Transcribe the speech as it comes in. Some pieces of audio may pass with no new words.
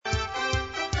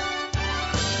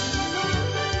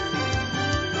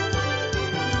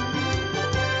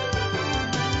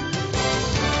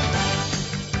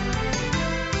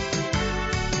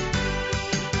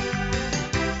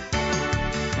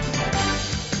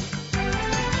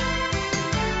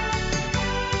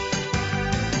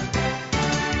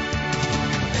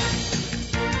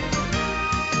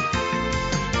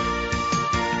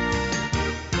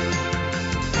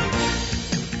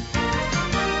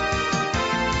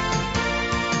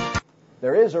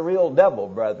There is a real devil,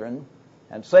 brethren,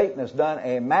 and Satan has done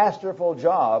a masterful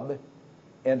job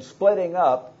in splitting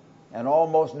up and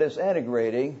almost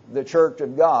disintegrating the church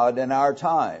of God in our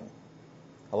time.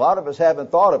 A lot of us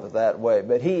haven't thought of it that way,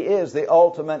 but he is the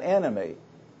ultimate enemy.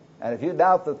 And if you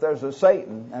doubt that there's a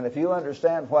Satan, and if you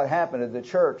understand what happened in the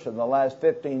church in the last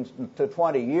 15 to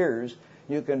 20 years,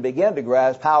 you can begin to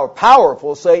grasp how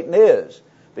powerful Satan is.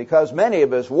 Because many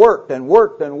of us worked and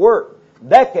worked and worked,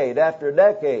 decade after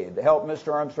decade, to help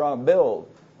Mr. Armstrong build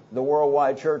the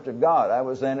worldwide Church of God. I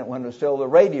was in it when it was still the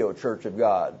Radio Church of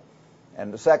God.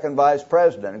 And the second vice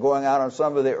president, going out on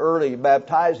some of the early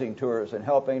baptizing tours and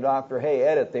helping Dr. Hay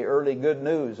edit the early Good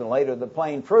News and later the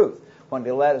Plain Truth, when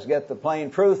he let us get the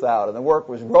Plain Truth out. And the work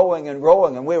was growing and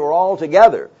growing, and we were all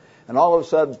together. And all of a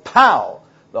sudden, pow,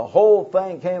 the whole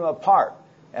thing came apart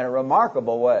in a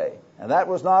remarkable way. And that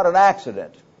was not an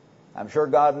accident. I'm sure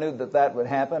God knew that that would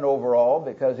happen overall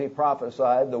because he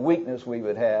prophesied the weakness we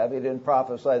would have. He didn't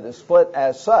prophesy the split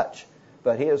as such.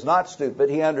 But he is not stupid.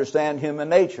 He understands human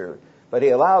nature. But he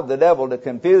allowed the devil to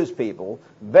confuse people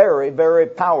very, very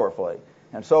powerfully.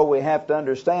 And so we have to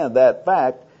understand that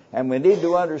fact. And we need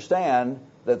to understand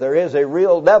that there is a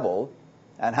real devil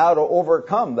and how to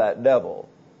overcome that devil.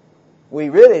 We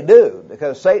really do,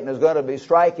 because Satan is going to be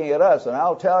striking at us. And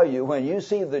I'll tell you, when you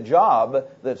see the job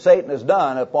that Satan has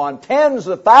done upon tens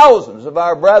of thousands of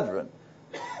our brethren,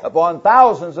 upon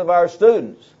thousands of our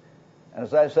students, and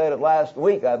as I said it last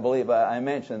week, I believe I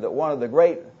mentioned that one of the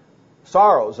great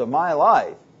sorrows of my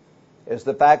life is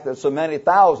the fact that so many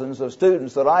thousands of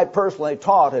students that I personally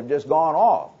taught have just gone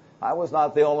off. I was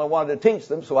not the only one to teach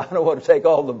them, so I don't want to take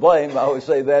all the blame. I always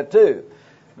say that too.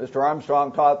 Mr.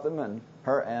 Armstrong taught them, and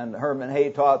Herman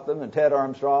Hay taught them, and Ted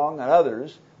Armstrong and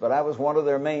others, but I was one of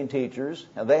their main teachers,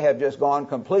 and they have just gone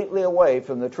completely away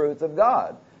from the truth of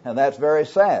God, and that's very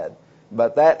sad.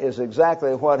 But that is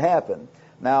exactly what happened.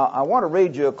 Now, I want to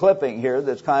read you a clipping here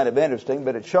that's kind of interesting,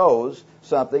 but it shows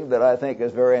something that I think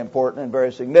is very important and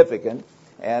very significant,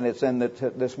 and it's in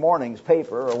this morning's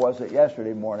paper, or was it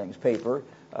yesterday morning's paper?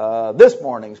 This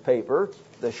morning's paper,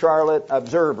 the Charlotte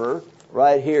Observer,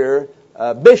 right here,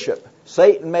 Bishop,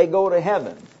 Satan may go to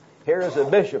heaven. Here is a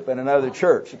bishop in another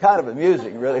church. It's kind of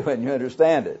amusing, really, when you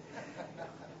understand it.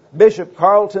 Bishop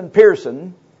Carlton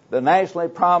Pearson, the nationally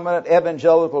prominent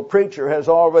evangelical preacher, has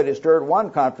already stirred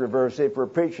one controversy for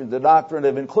preaching the doctrine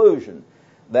of inclusion,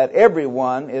 that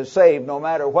everyone is saved no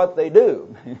matter what they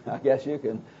do. I guess you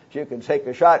can take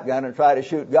a shotgun and try to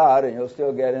shoot God, and you'll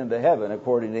still get into heaven,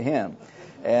 according to him.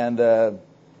 And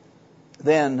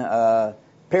then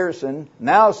Pearson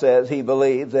now says he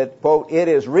believes that, quote, it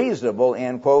is reasonable,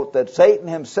 end quote, that Satan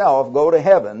himself go to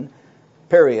heaven,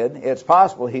 period. It's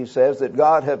possible, he says, that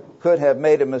God could have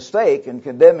made a mistake in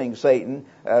condemning Satan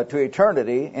to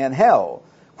eternity in hell.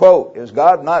 Quote, is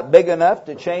God not big enough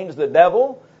to change the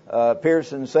devil?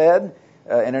 Pearson said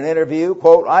in an interview,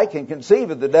 quote, I can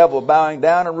conceive of the devil bowing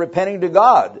down and repenting to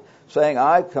God, saying,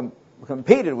 I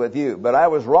competed with you, but I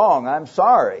was wrong, I'm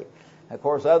sorry. Of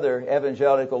course, other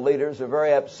evangelical leaders are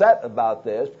very upset about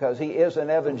this because he is an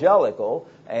evangelical,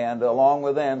 and along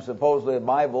with them, supposedly a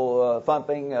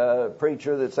Bible-thumping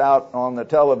preacher that's out on the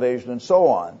television and so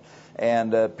on.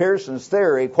 And Pearson's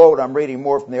theory, quote, I'm reading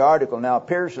more from the article now,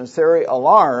 Pearson's theory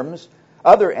alarms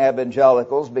other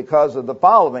evangelicals because of the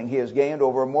following he has gained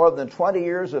over more than 20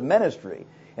 years of ministry.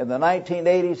 In the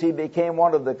 1980s, he became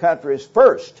one of the country's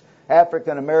first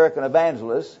African-American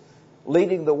evangelists,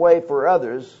 leading the way for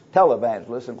others,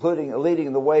 televangelists,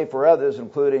 leading the way for others,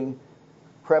 including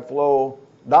Creflo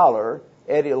Dollar,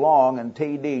 Eddie Long, and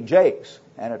T.D. Jakes,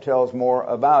 and it tells more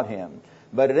about him.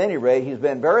 But at any rate, he's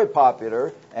been very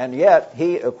popular, and yet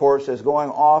he, of course, is going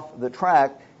off the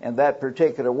track in that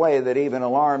particular way that even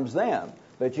alarms them.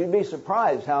 But you'd be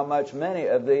surprised how much many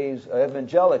of these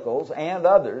evangelicals and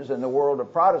others in the world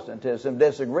of Protestantism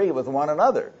disagree with one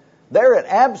another. They're in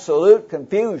absolute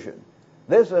confusion.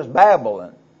 This is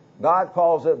Babylon. God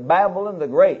calls it Babylon the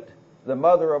Great, the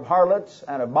mother of harlots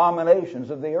and abominations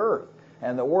of the earth.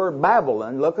 And the word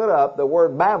Babylon, look it up, the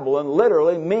word Babylon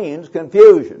literally means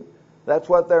confusion. That's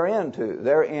what they're into.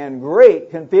 They're in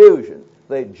great confusion.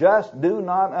 They just do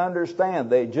not understand.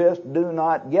 They just do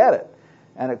not get it.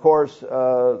 And of course,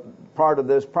 part of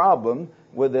this problem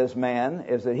with this man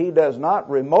is that he does not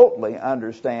remotely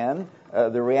understand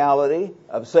the reality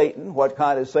of Satan, what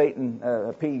kind of Satan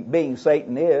being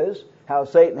Satan is, how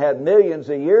Satan had millions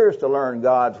of years to learn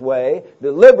God's way,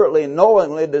 deliberately,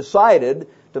 knowingly decided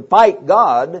to fight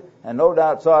God, and no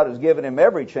doubt God has given him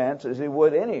every chance, as he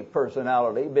would any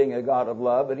personality, being a God of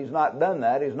love, but he's not done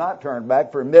that. He's not turned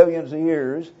back for millions of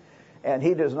years, and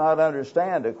he does not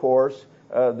understand, of course,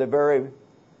 the very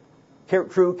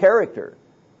true character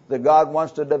that God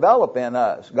wants to develop in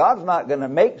us. God's not going to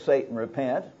make Satan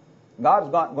repent.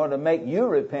 God's not going to make you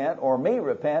repent or me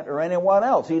repent or anyone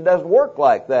else. He doesn't work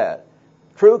like that.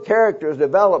 True character is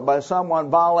developed by someone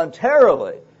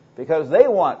voluntarily because they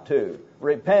want to,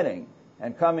 repenting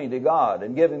and coming to God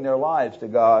and giving their lives to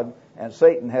God. And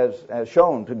Satan has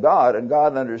shown to God, and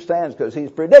God understands because he's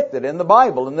predicted in the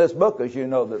Bible, in this book, as you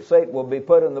know, that Satan will be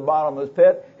put in the bottomless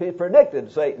pit. He's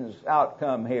predicted Satan's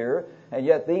outcome here, and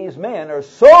yet these men are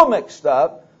so mixed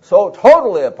up, so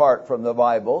totally apart from the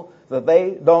Bible, that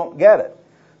they don't get it.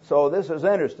 So this is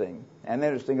interesting, and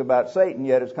interesting about Satan,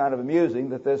 yet it's kind of amusing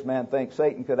that this man thinks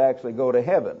Satan could actually go to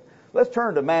heaven. Let's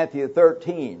turn to Matthew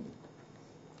 13.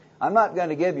 I'm not going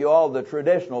to give you all the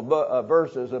traditional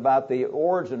verses about the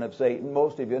origin of Satan.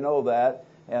 Most of you know that.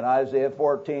 In Isaiah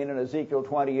 14 and Ezekiel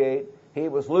 28, he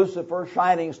was Lucifer,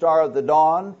 shining star of the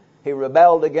dawn. He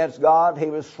rebelled against God. He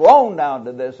was thrown down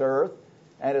to this earth,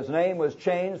 and his name was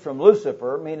changed from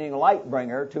Lucifer, meaning light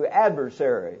bringer, to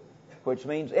adversary, which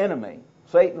means enemy.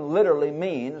 Satan literally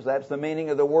means, that's the meaning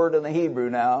of the word in the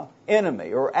Hebrew now,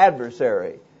 enemy or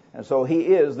adversary. And so he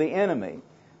is the enemy.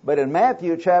 But in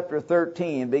Matthew chapter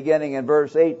 13, beginning in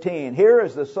verse 18, here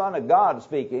is the Son of God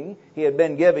speaking. He had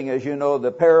been giving, as you know,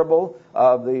 the parable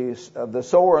of the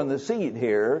sower and the seed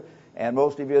here, and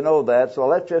most of you know that. So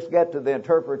let's just get to the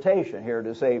interpretation here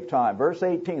to save time. Verse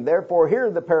 18, therefore hear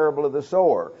the parable of the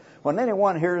sower. When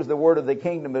anyone hears the word of the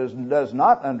kingdom and does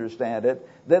not understand it,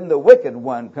 then the wicked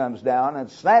one comes down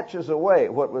and snatches away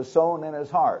what was sown in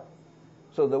his heart.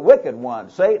 So the wicked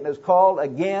one, Satan is called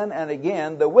again and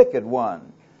again the wicked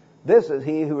one. This is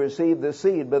he who received the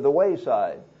seed by the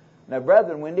wayside. Now,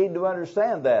 brethren, we need to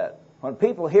understand that. When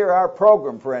people hear our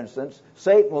program, for instance,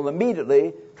 Satan will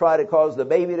immediately try to cause the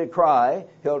baby to cry.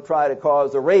 He'll try to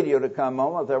cause the radio to come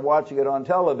on if they're watching it on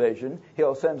television.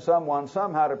 He'll send someone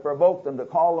somehow to provoke them to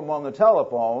call them on the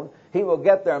telephone. He will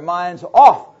get their minds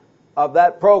off of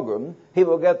that program. He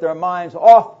will get their minds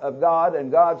off of God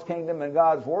and God's kingdom and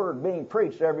God's word being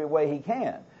preached every way he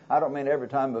can. I don't mean every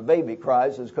time a baby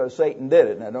cries is because Satan did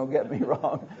it. Now, don't get me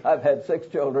wrong. I've had 6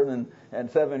 children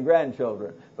and 7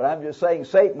 grandchildren. But I'm just saying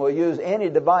Satan will use any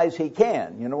device he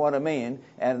can. You know what I mean?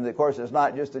 And, of course, it's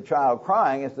not just the child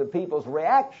crying. It's the people's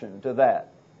reaction to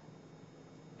that.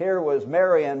 Here was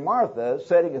Mary and Martha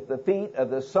sitting at the feet of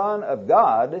the Son of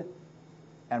God.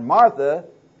 And Martha,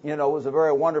 you know, was a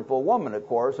very wonderful woman, of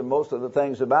course, and most of the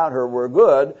things about her were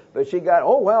good, but she got,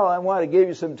 oh, well, I want to give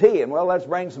you some tea, and well, let's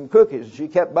bring some cookies. And she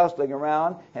kept bustling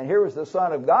around, and here was the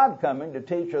Son of God coming to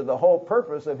teach her the whole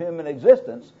purpose of human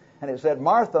existence. And he said,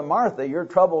 Martha, Martha, you're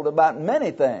troubled about many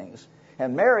things,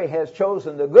 and Mary has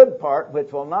chosen the good part,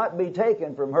 which will not be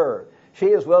taken from her. She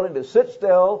is willing to sit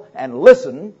still and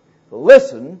listen,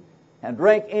 and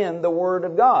drink in the Word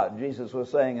of God, Jesus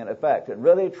was saying in effect, and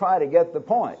really try to get the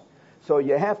point. So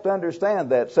you have to understand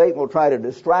that Satan will try to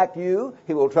distract you.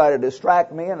 He will try to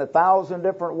distract me in 1,000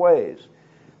 different ways.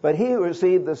 But he who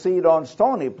received the seed on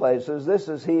stony places, this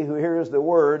is he who hears the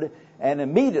word and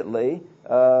immediately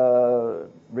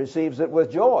receives it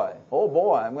with joy. Oh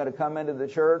boy, I'm going to come into the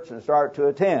church and start to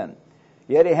attend.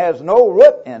 Yet he has no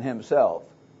root in himself.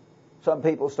 Some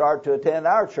people start to attend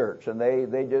our church and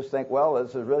they just think, well,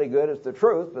 this is really good, it's the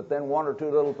truth. But then 1 or 2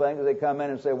 little things, they come in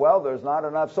and say, well, there's not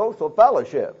enough social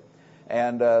fellowship.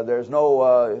 And there's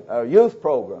no youth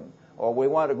program, or we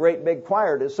want a great big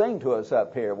choir to sing to us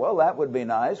up here. Well, that would be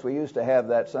nice. We used to have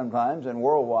that sometimes in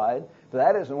Worldwide, but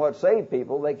that isn't what saved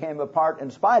people. They came apart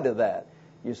in spite of that.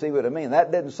 You see what I mean?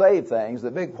 That didn't save things.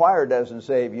 The big choir doesn't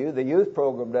save you. The youth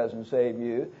program doesn't save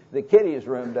you. The kiddies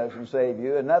room doesn't save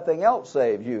you, and nothing else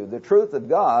saves you. The truth of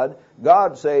God,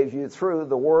 God saves you through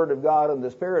the Word of God and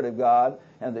the Spirit of God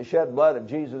and the shed blood of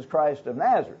Jesus Christ of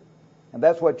Nazareth. And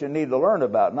that's what you need to learn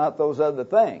about, not those other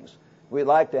things. We'd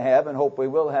like to have and hope we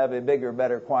will have a bigger,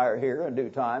 better choir here in due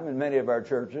time in many of our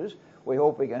churches. We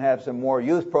hope we can have some more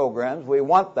youth programs. We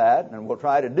want that, and we'll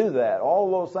try to do that. All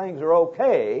those things are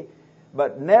okay,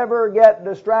 but never get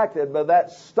distracted by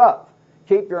that stuff.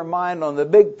 Keep your mind on the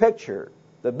big picture.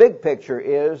 The big picture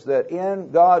is that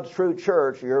in God's true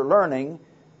church, you're learning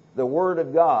the Word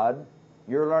of God.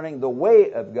 You're learning the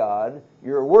way of God.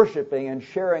 You're worshiping and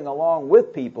sharing along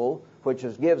with people, which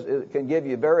can give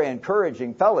you very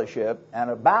encouraging fellowship and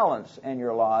a balance in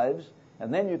your lives.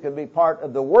 And then you can be part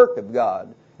of the work of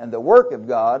God. And the work of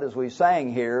God, as we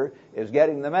sang here, is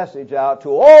getting the message out to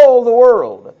all the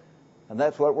world. And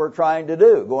that's what we're trying to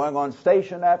do, going on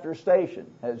station after station,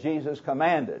 as Jesus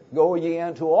commanded. Go ye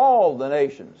into all the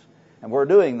nations. And we're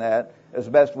doing that as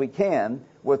best we can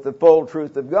with the full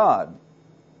truth of God.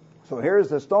 So here's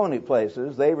the stony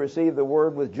places. They receive the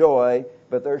word with joy,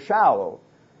 but they're shallow.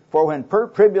 For when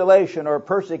tribulation or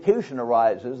persecution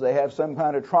arises, they have some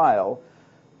kind of trial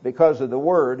because of the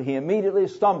word, he immediately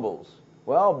stumbles.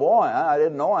 Well, boy, I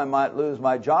didn't know I might lose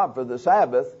my job for the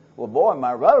Sabbath. Well, boy,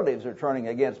 my relatives are turning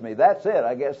against me. That's it.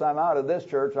 I guess I'm out of this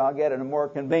church. I'll get in a more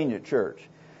convenient church.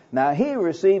 Now, he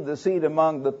received the seed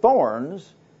among the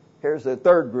thorns. Here's the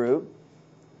third group.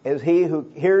 Is he who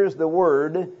hears the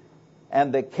word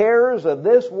and the cares of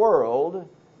this world.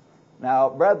 Now,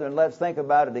 brethren, let's think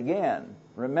about it again.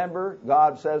 Remember,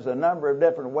 God says a number of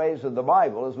different ways in the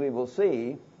Bible, as we will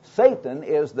see. Satan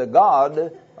is the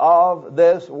god of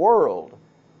this world.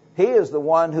 He is the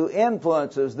one who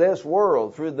influences this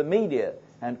world through the media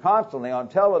and constantly on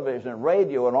television and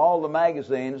radio and all the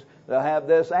magazines. They'll have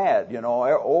this ad,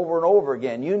 over and over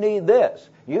again. You need this.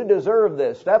 You deserve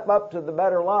this. Step up to the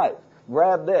better life.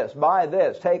 Grab this, buy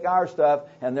this, take our stuff,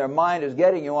 and their mind is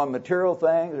getting you on material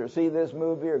things, or see this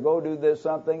movie, or go do this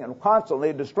something, and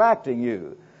constantly distracting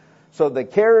you. So the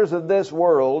cares of this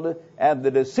world and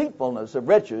the deceitfulness of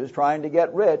riches, trying to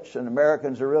get rich, and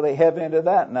Americans are really heavy into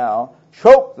that now,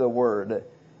 choke the word,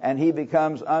 and he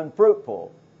becomes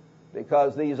unfruitful,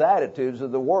 because these attitudes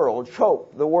of the world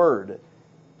choke the word.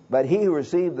 But he who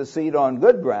received the seed on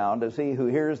good ground is he who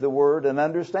hears the word and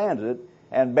understands it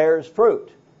and bears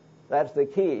fruit. That's the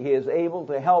key. He is able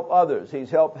to help others.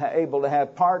 He's able to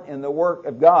have part in the work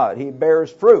of God. He bears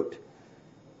fruit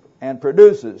and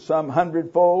produces some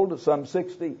 100-fold, some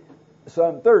 60,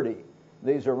 some 30.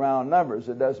 These are round numbers.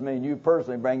 It doesn't mean you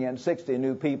personally bring in 60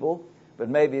 new people, but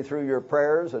maybe through your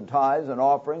prayers and tithes and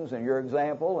offerings and your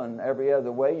example and every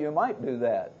other way you might do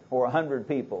that. Or 100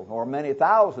 people, or many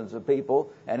thousands of people,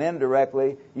 and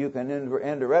indirectly you can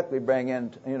indirectly bring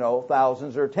in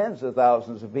thousands or tens of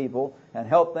thousands of people and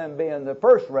help them be in the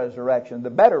first resurrection, the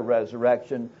better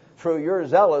resurrection, through your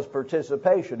zealous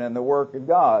participation in the work of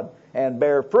God, and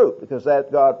bear fruit, because that's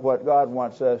what God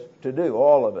wants us to do,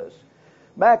 all of us.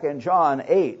 Back in John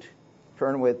 8,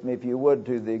 turn with me if you would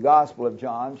to the Gospel of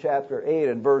John, chapter 8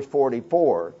 and verse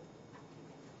 44.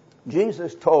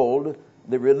 Jesus told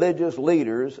the religious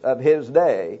leaders of his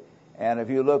day, and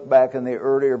if you look back in the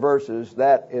earlier verses,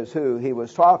 that is who he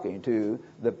was talking to,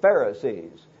 the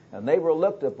Pharisees. And they were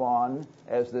looked upon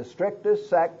as the strictest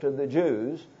sect of the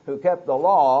Jews who kept the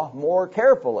law more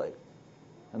carefully.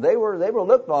 And they were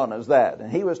looked on as that. And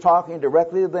he was talking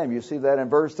directly to them. You see that in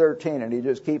verse 13, and he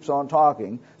just keeps on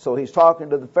talking. So he's talking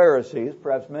to the Pharisees,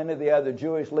 perhaps many of the other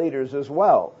Jewish leaders as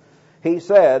well. He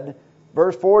said,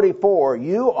 verse 44,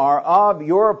 you are of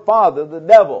your father, the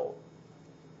devil.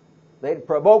 They'd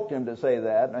provoked him to say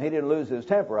that. Now, he didn't lose his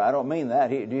temper. I don't mean that.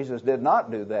 Jesus did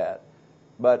not do that.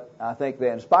 But I think they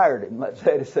inspired him, let's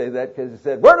say, to say that, because he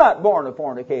said, we're not born of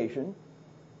fornication.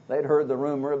 They'd heard the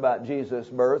rumor about Jesus'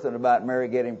 birth and about Mary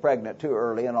getting pregnant too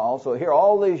early and all. So here,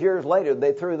 all these years later,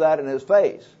 they threw that in his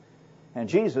face. And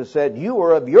Jesus said, you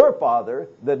are of your father,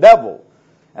 the devil,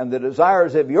 and the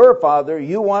desires of your father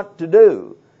you want to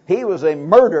do. He was a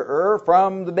murderer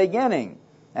from the beginning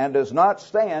and does not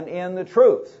stand in the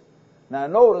truth. Now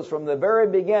notice from the very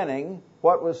beginning,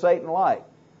 what was Satan like?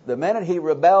 The minute he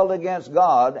rebelled against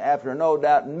God, after no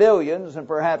doubt millions and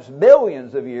perhaps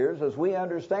billions of years, as we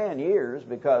understand years,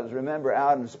 because remember,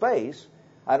 out in space,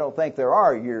 I don't think there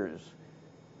are years.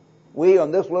 We on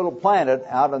this little planet,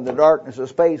 out in the darkness of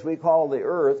space we call the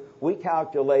Earth, we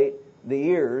calculate the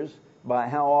years by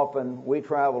how often we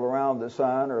travel around the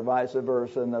sun, or vice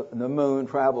versa, and the moon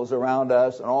travels around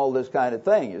us, and all this kind of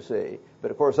thing, you see. But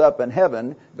of course, up in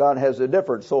heaven, God has a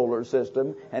different solar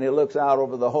system, and he looks out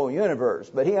over the whole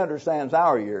universe. But he understands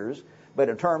our years. But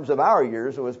in terms of our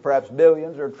years, it was perhaps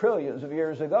billions or trillions of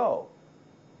years ago.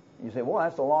 You say, well,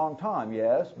 that's a long time,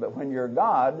 yes. But when you're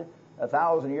God,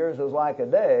 1,000 years is like a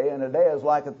day, and a day is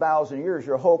like 1,000 years.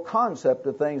 Your whole concept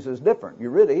of things is different. You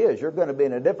really is. You're going to be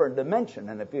in a different dimension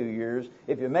in a few years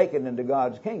if you make it into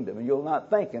God's kingdom. And you'll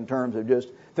not think in terms of just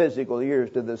physical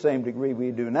years to the same degree we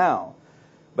do now.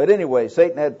 But anyway,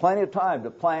 Satan had plenty of time to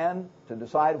plan, to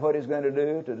decide what he's going to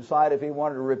do, to decide if he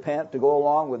wanted to repent, to go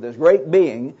along with this great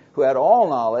being who had all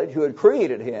knowledge, who had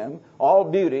created him, all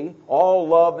beauty, all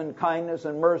love and kindness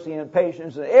and mercy and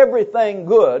patience, and everything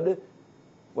good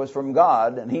was from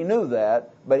God, and he knew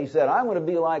that, but he said, I'm going to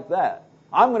be like that.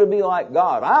 I'm going to be like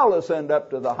God. I'll ascend up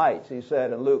to the heights, he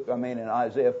said in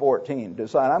Isaiah 14.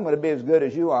 Decide, I'm going to be as good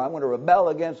as you are. I'm going to rebel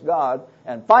against God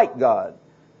and fight God.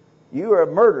 You are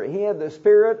a murderer. He had the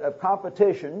spirit of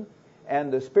competition and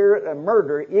the spirit of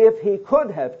murder. If he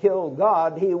could have killed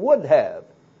God, he would have.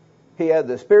 He had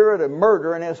the spirit of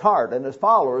murder in his heart, and his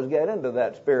followers get into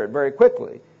that spirit very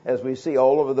quickly, as we see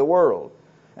all over the world.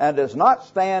 And does not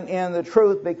stand in the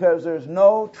truth because there's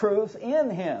no truth in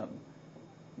him.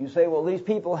 You say, well, these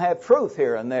people have truth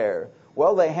here and there.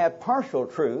 Well, they have partial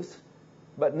truth,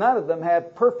 but none of them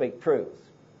have perfect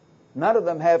truth. None of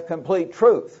them have complete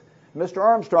truth. Mr.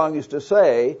 Armstrong used to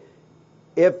say,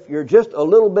 if you're just a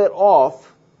little bit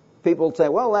off, people say,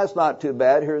 well, that's not too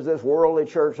bad. Here's this worldly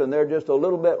church, and they're just a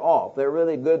little bit off. They're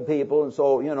really good people, and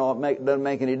so, it doesn't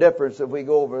make any difference if we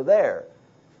go over there.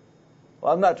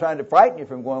 Well, I'm not trying to frighten you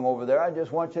from going over there. I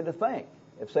just want you to think.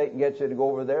 If Satan gets you to go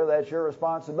over there, that's your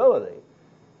responsibility.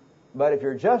 But if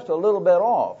you're just a little bit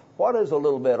off, what is a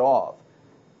little bit off?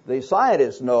 The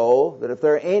scientists know that if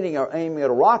they're aiming at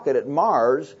a rocket at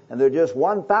Mars and they're just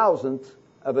 1,000th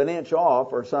of an inch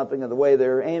off or something in the way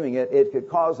they're aiming it, it could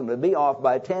cause them to be off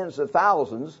by tens of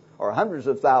thousands or hundreds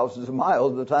of thousands of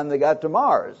miles by the time they got to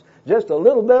Mars. Just a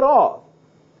little bit off.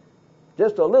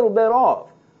 Just a little bit off.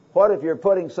 What if you're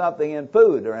putting something in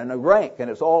food or in a drink and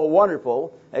it's all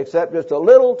wonderful except just a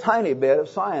little tiny bit of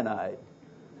cyanide?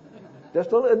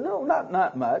 Just a little, no,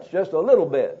 not much, just a little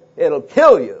bit. It'll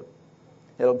kill you.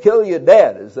 It'll kill you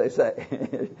dead, as they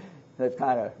say. That's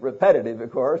kind of repetitive, of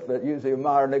course, but usually a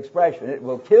modern expression. It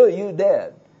will kill you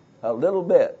dead, a little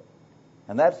bit.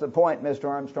 And that's the point Mr.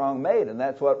 Armstrong made, and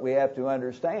that's what we have to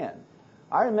understand.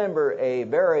 I remember a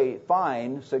very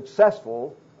fine,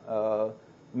 successful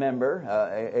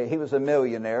member. He was a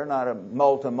millionaire, not a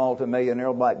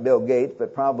multi-millionaire like Bill Gates,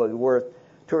 but probably worth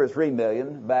 $2 or $3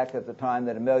 million back at the time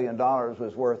that $1 million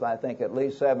was worth, I think, at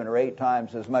least 7 or 8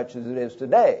 times as much as it is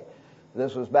today.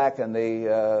 This was back in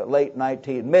the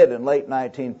mid and late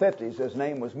 1950s. His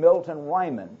name was Milton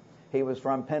Ryman. He was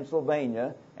from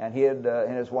Pennsylvania, and he and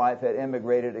his wife had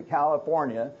immigrated to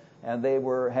California, and they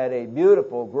had a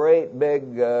beautiful, great,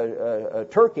 big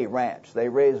turkey ranch. They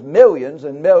raised millions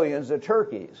and millions of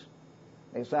turkeys.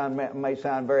 They may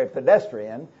sound very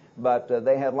pedestrian, but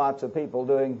they had lots of people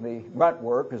doing the grunt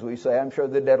work, as we say. I'm sure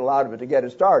they did a lot of it to get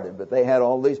it started, but they had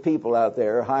all these people out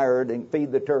there hired and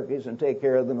feed the turkeys and take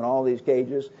care of them in all these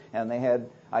cages, and they had,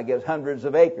 I guess, hundreds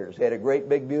of acres. They had a great,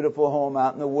 big, beautiful home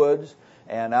out in the woods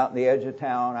and out in the edge of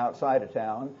town, outside of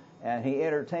town, and he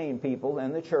entertained people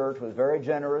in the church, was very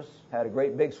generous, had a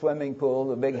great big swimming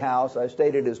pool, a big house. I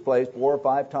stayed at his place 4 or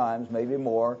 5 times, maybe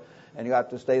more, and you got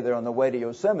to stay there on the way to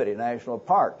Yosemite National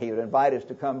Park. He would invite us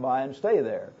to come by and stay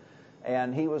there.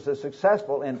 And he was a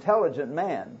successful, intelligent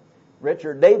man.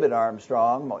 Richard David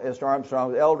Armstrong, Mr.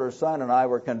 Armstrong's elder son, and I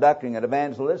were conducting an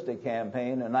evangelistic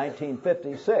campaign in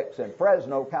 1956 in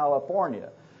Fresno, California.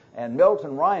 And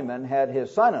Milton Ryman had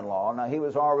his son-in-law. Now, he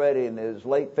was already in his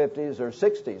late 50s or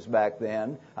 60s back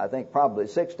then. I think probably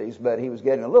 60s, but he was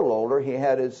getting a little older. He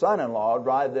had his son-in-law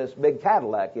drive this big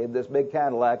Cadillac. He had this big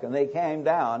Cadillac, and they came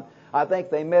down. I think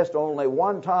they missed only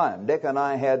one time. Dick and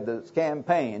I had this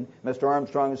campaign. Mr.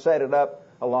 Armstrong set it up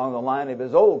along the line of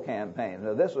his old campaign.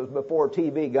 Now, this was before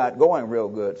TV got going real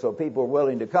good, so people were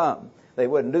willing to come. They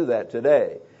wouldn't do that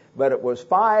today. But it was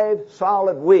 5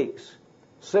 solid weeks,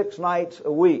 6 nights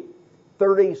a week,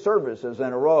 30 services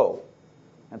in a row.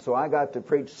 And so I got to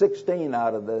preach 16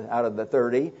 out of the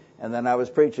 30, and then I was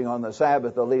preaching on the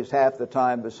Sabbath at least half the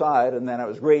time beside, and then I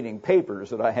was grading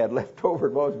papers that I had left over.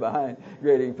 I was behind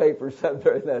grading papers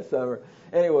during that summer.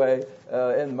 Anyway,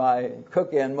 in my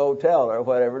cook-in motel or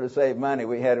whatever to save money,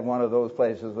 we had one of those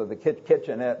places with a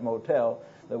kitchenette motel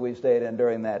that we stayed in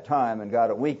during that time and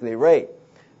got a weekly rate.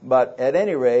 But at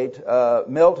any rate,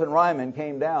 Milton Ryman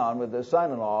came down with his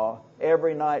son-in-law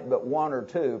every night but 1 or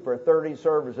 2 for 30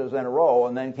 services in a row,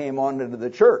 and then came on into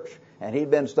the church. And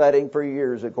he'd been studying for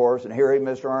years, of course, and hearing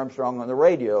Mr. Armstrong on the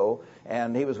radio,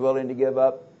 and he was willing to give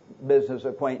up business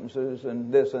acquaintances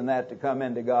and this and that to come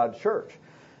into God's church.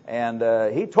 And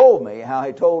he told me how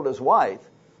he told his wife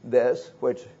this,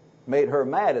 which made her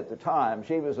mad at the time.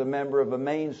 She was a member of a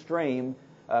mainstream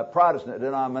Protestant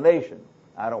denomination.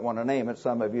 I don't want to name it.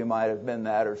 Some of you might have been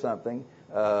that or something.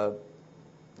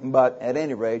 But at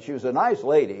any rate, she was a nice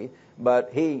lady.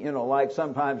 But he, like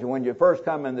sometimes when you first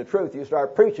come in the truth, you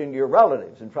start preaching to your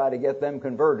relatives and try to get them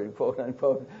converted, quote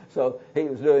unquote. So he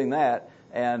was doing that.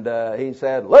 And he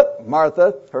said, look,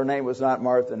 Martha, her name was not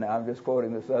Martha now, I'm just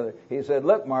quoting this other. He said,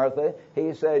 look, Martha,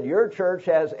 he said, your church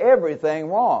has everything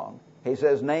wrong. He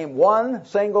says, name one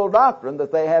single doctrine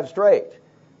that they have straight.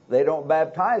 They don't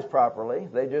baptize properly.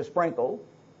 They just sprinkle,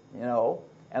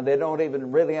 and they don't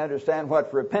even really understand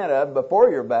what to repent of before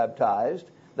you're baptized.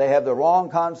 They have the wrong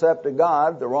concept of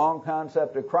God, the wrong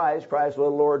concept of Christ, Christ's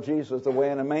little Lord Jesus, the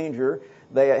way in a manger.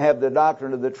 They have the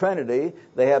doctrine of the Trinity.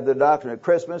 They have the doctrine of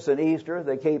Christmas and Easter.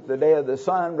 They keep the day of the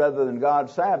sun rather than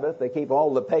God's Sabbath. They keep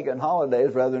all the pagan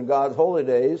holidays rather than God's holy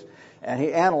days. And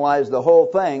he analyzed the whole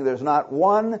thing. There's not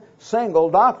one single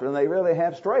doctrine they really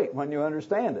have straight when you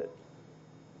understand it.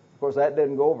 course, that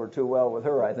didn't go over too well with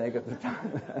her, I think, at the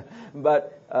time.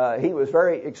 But he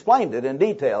explained it in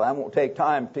detail. I won't take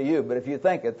time to you, but if you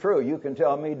think it through, you can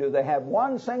tell me, do they have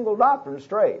one single doctrine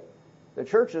straight? The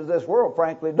churches of this world,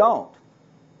 frankly, don't.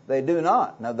 They do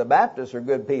not. Now, the Baptists are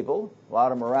good people. A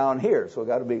lot of them around here, so I've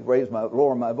got to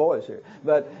lower my voice here.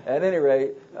 But at any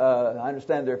rate, I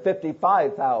understand there are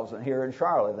 55,000 here in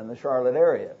Charlotte, in the Charlotte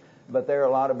area. But there are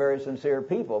a lot of very sincere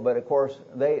people. But, of course,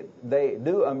 they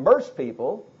do immerse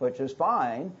people, which is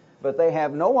fine, but they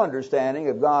have no understanding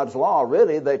of God's law,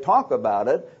 really. They talk about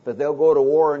it, but they'll go to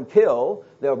war and kill.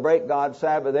 They'll break God's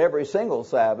Sabbath every single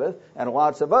Sabbath, and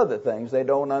lots of other things they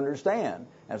don't understand.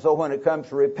 And so when it comes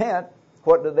to repent,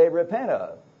 what do they repent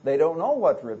of? They don't know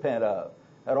what to repent of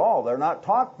at all. They're not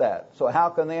taught that. So how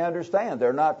can they understand?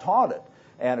 They're not taught it.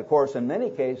 And, of course, in many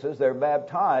cases, they're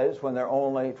baptized when they're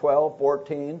only 12,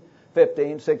 14,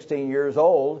 15, 16 years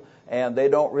old, and they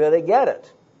don't really get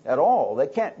it at all. They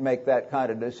can't make that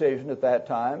kind of decision at that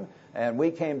time. And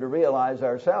we came to realize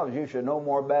ourselves, you should no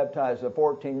more baptize a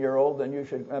 14-year-old than you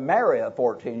should marry a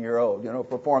 14-year-old,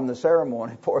 perform the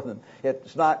ceremony for them.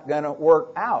 It's not going to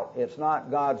work out. It's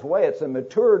not God's way. It's a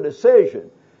mature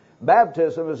decision.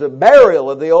 Baptism is a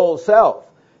burial of the old self.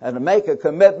 And to make a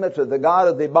commitment to the God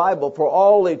of the Bible for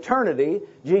all eternity,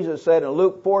 Jesus said in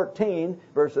Luke 14,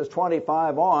 verses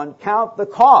 25 on, count the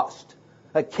cost.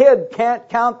 A kid can't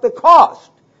count the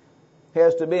cost. He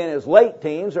has to be in his late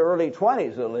teens or early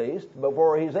 20s at least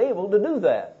before he's able to do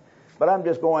that. But I'm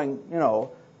just going,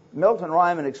 Milton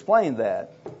Ryman explained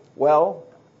that. Well,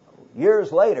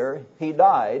 years later, he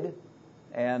died,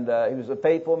 and he was a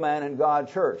faithful man in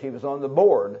God's church. He was on the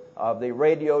board of the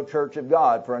Radio Church of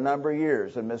God for a number of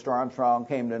years, and Mr. Armstrong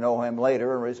came to know him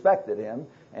later and respected him,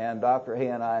 and Dr. He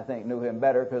and I think, knew him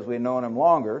better because we'd known him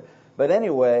longer. But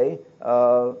anyway,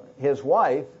 his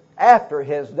wife, after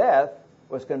his death,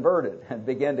 was converted and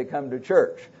began to come to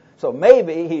church. So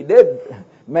maybe he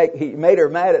made her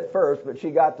mad at first, but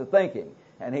she got to thinking.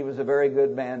 And he was a very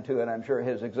good man too, and I'm sure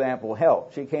his example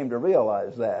helped. She came to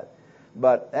realize that.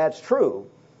 But that's true.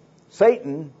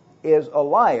 Satan is a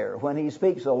liar. When he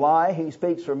speaks a lie, he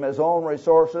speaks from his own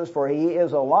resources, for he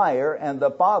is a liar and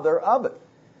the father of it.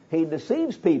 He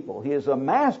deceives people. He is a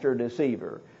master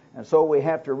deceiver. And so we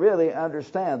have to really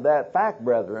understand that fact,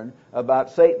 brethren,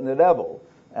 about Satan the devil.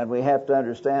 And we have to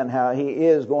understand how he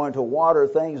is going to water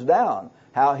things down,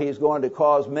 how he's going to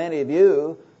cause many of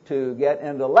you to get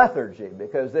into lethargy,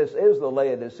 because this is the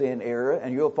Laodicean era,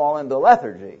 and you'll fall into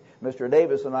lethargy. Mr.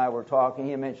 Davis and I were talking.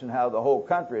 He mentioned how the whole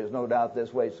country is no doubt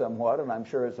this way somewhat, and I'm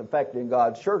sure it's affecting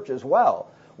God's church as well.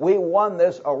 We won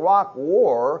this Iraq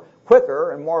war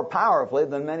quicker and more powerfully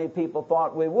than many people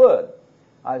thought we would.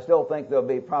 I still think there'll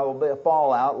be probably a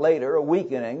fallout later, a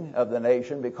weakening of the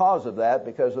nation because of that,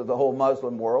 because of the whole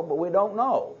Muslim world, but we don't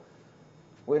know.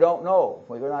 We don't know.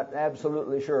 We're not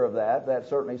absolutely sure of that. That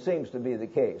certainly seems to be the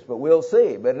case, but we'll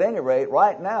see. But at any rate,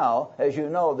 right now, as you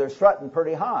know, they're strutting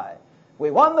pretty high. We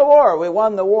won the war, we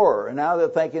won the war. And now they're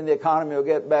thinking the economy will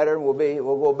get better, and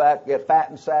we'll go back, get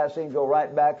fat and sassy, and go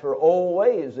right back for old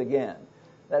ways again.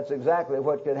 That's exactly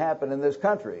what could happen in this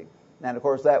country. And, of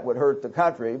course, that would hurt the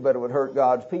country, but it would hurt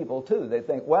God's people, too. They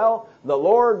think, well, the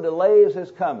Lord delays his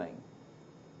coming.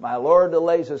 My Lord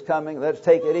delays his coming. Let's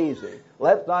take it easy.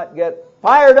 Let's not get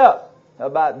fired up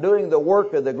about doing the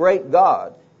work of the great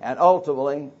God and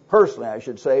ultimately, personally, I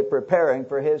should say, preparing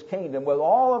for his kingdom with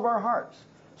all of our hearts.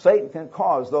 Satan can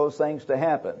cause those things to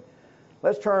happen.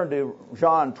 Let's turn to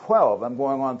John 12. I'm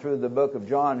going on through the book of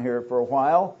John here for a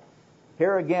while.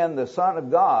 Here again, the Son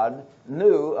of God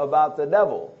knew about the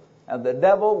devil. And the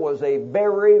devil was a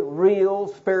very real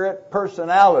spirit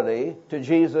personality to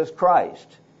Jesus Christ.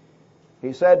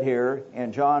 He said here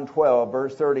in John 12,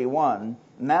 verse 31,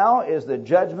 now is the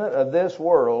judgment of this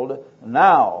world.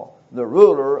 Now the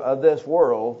ruler of this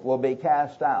world will be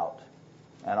cast out.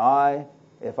 And I,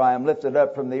 if I am lifted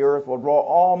up from the earth, will draw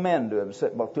all men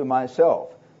to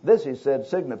myself. This he said,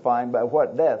 signifying by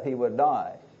what death he would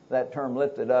die. That term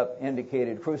lifted up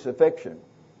indicated crucifixion.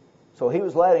 So he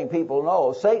was letting people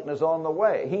know Satan is on the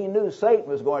way. He knew Satan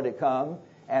was going to come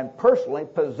and personally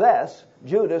possess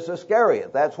Judas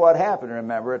Iscariot. That's what happened,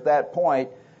 remember, at that point,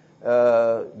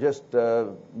 just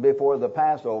before the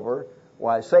Passover,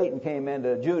 why Satan came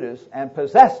into Judas and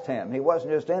possessed him. He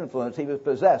wasn't just influenced, he was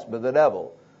possessed by the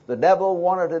devil. The devil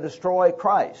wanted to destroy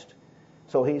Christ.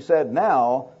 So he said,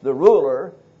 now the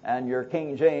ruler, and your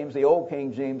King James, the old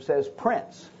King James says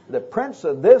prince. The prince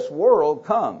of this world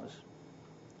comes.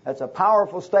 That's a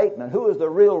powerful statement. Who is the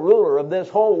real ruler of this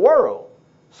whole world?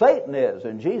 Satan is,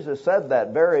 and Jesus said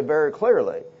that very, very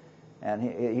clearly. And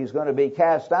he's going to be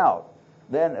cast out.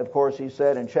 Then, of course, he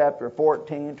said in chapter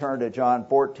 14, turn to John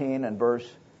 14 and verse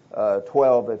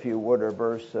 12, if you would, or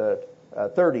verse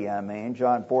 30,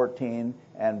 John 14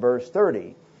 and verse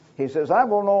 30. He says, I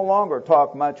will no longer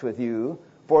talk much with you,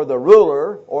 for the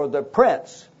ruler or the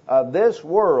prince of this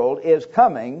world is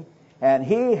coming, and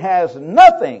he has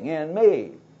nothing in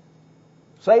me.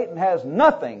 Satan has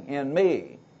nothing in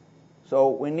me. So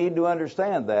we need to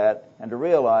understand that and to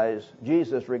realize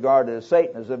Jesus regarded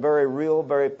Satan as a very real,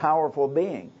 very powerful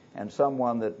being and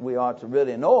someone that we ought to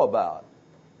really know about.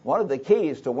 One of the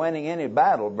keys to winning any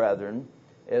battle, brethren,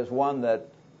 is one that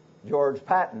George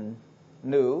Patton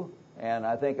knew, and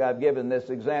I think I've given this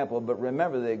example, but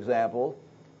remember the example.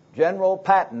 General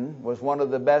Patton was one of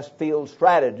the best field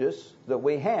strategists that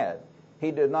we had.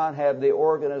 He did not have the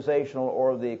organizational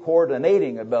or the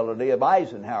coordinating ability of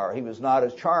Eisenhower. He was not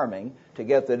as charming to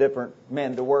get the different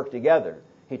men to work together.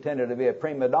 He tended to be a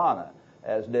prima donna,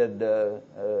 as did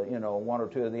one or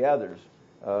two of the others.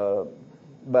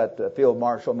 But Field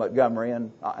Marshal Montgomery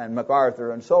and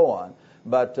MacArthur and so on.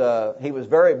 But he was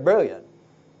very brilliant.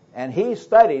 And he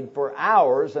studied for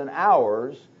hours and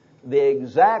hours the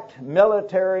exact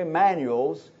military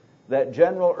manuals that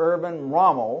General Erwin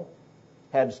Rommel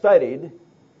had studied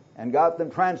and got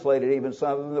them translated, even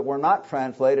some of them that were not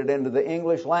translated into the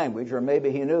English language, or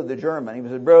maybe he knew the German. He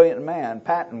was a brilliant man,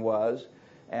 Patton was.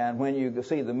 And when you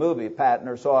see the movie Patton,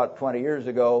 or saw it 20 years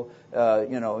ago,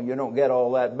 you don't get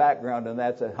all that background, and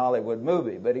that's a Hollywood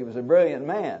movie. But he was a brilliant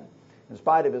man, in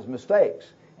spite of his mistakes.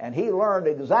 And he learned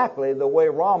exactly the way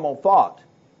Rommel thought.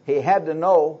 He had to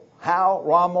know how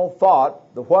Rommel thought,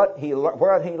 what he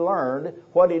learned,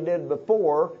 what he did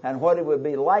before, and what he would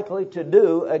be likely to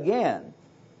do again.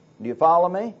 Do you follow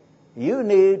me? You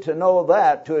need to know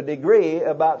that to a degree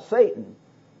about Satan.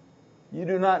 You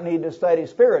do not need to study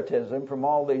Spiritism from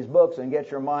all these books and get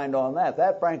your mind on that.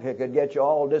 That, frankly, could get you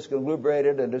all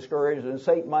dislubrated and discouraged, and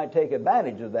Satan might take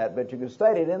advantage of that. But you can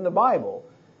study it in the Bible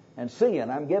and see,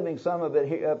 and I'm giving some of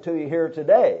it up to you here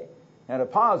today in a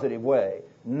positive way.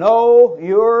 Know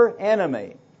your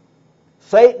enemy.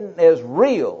 Satan is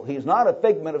real. He's not a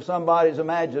figment of somebody's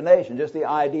imagination, just the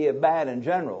idea of bad in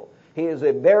general. He is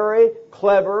a very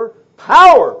clever,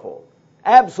 powerful,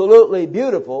 absolutely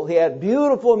beautiful. He had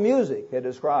beautiful music, it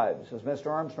describes, as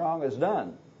Mr. Armstrong has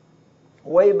done.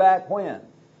 Way back when.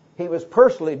 He was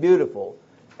personally beautiful.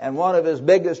 And one of his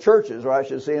biggest churches, or I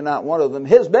should say not one of them,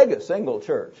 his biggest single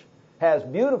church, has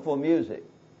beautiful music.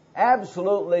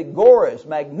 Absolutely gorgeous,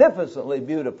 magnificently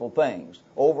beautiful things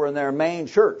over in their main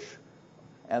church.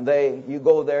 And you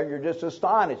go there and you're just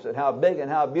astonished at how big and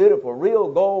how beautiful.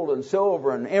 Real gold and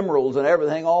silver and emeralds and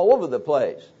everything all over the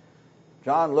place.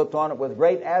 John looked on it with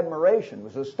great admiration,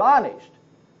 was astonished.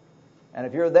 And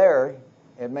if you're there,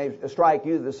 it may strike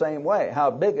you the same way,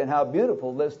 how big and how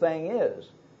beautiful this thing is.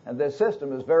 And this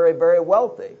system is very, very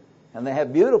wealthy. And they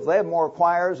have more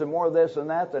choirs and more this and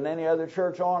that than any other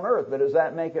church on earth. But does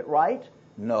that make it right?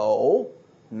 No.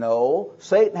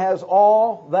 Satan has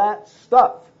all that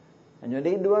stuff. And you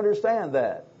need to understand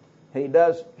that. He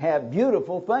does have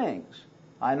beautiful things.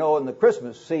 I know in the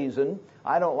Christmas season,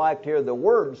 I don't like to hear the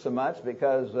words so much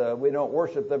because we don't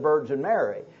worship the Virgin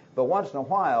Mary. But once in a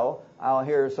while, I'll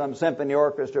hear some symphony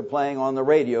orchestra playing on the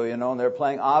radio, and they're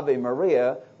playing Ave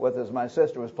Maria as my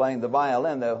sister was playing the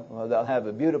violin. They'll have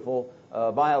a beautiful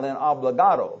violin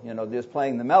obligato, just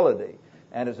playing the melody.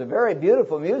 And it's a very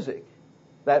beautiful music.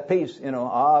 That piece,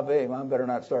 Ave, I better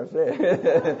not start saying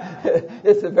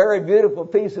it's a very beautiful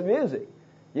piece of music.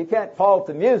 You can't fault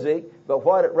the music, but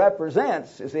what it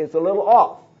represents, you see, it's a little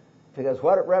off. Because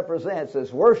what it represents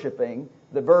is worshiping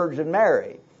the Virgin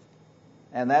Mary.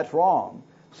 And that's wrong.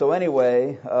 So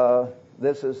anyway,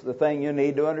 this is the thing you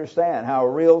need to understand, how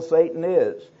real Satan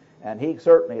is. And he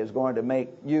certainly is going to make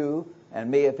you and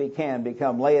me, if he can,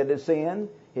 become Laodicean.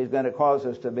 He's going to cause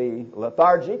us to be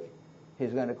lethargic.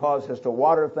 He's going to cause us to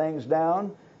water things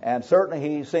down. And certainly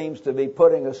he seems to be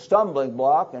putting a stumbling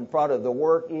block in front of the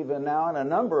work even now in a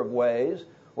number of ways.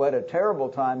 We had a terrible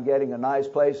time getting a nice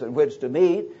place in which to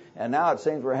meet. And now it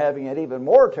seems we're having an even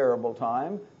more terrible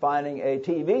time finding a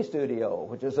TV studio,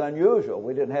 which is unusual.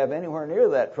 We didn't have anywhere near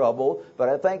that trouble, but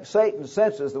I think Satan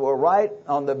senses that we're right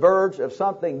on the verge of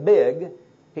something big.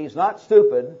 He's not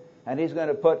stupid, and he's going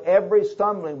to put every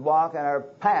stumbling block in our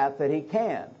path that he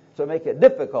can to make it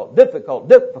difficult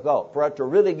for us to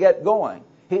really get going.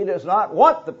 He does not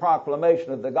want the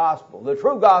proclamation of the gospel, the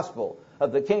true gospel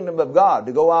of the kingdom of God,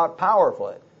 to go out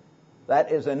powerfully.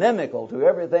 That is inimical to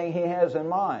everything he has in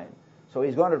mind. So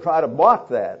he's going to try to block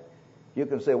that. You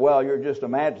can say, well, you're just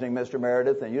imagining, Mr.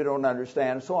 Meredith, and you don't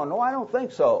understand, and so on. No, I don't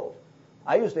think so.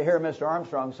 I used to hear Mr.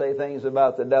 Armstrong say things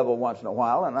about the devil once in a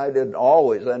while, and I didn't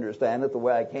always understand it the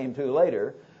way I came to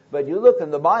later. But you look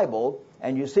in the Bible,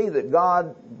 and you see that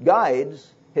God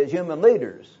guides His human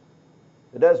leaders.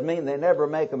 It doesn't mean they never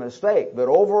make a mistake, but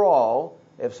overall,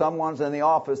 if someone's in the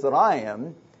office that I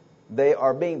am, they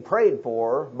are being prayed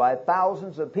for by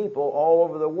thousands of people all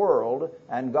over the world,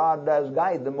 and God does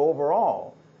guide them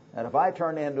overall. And if I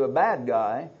turn into a bad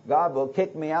guy, God will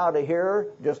kick me out of here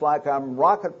just like I'm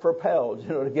rocket propelled,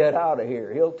 to get out of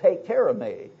here. He'll take care of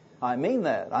me. I mean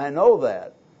that. I know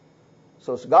that.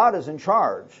 So God is in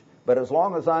charge. But as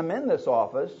long as I'm in this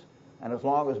office, and as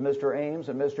long as Mr. Ames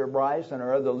and Mr. Bryce and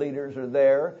our other leaders are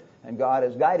there, and God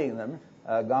is guiding them,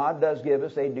 God does give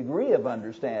us a degree of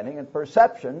understanding and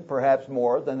perception, perhaps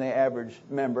more than the average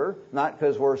member, not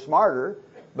because we're smarter,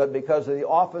 but because of the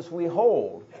office we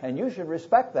hold. And you should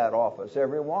respect that office,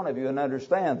 every one of you, and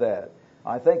understand that.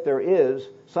 I think there is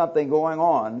something going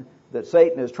on that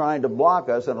Satan is trying to block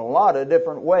us in a lot of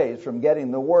different ways from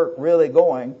getting the work really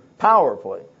going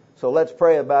powerfully. So let's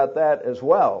pray about that as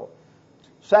well.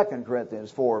 2 Corinthians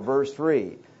 4, verse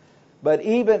 3. But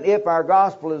even if our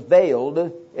gospel is veiled,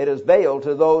 it is veiled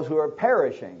to those who are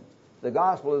perishing. The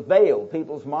gospel is veiled.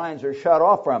 People's minds are shut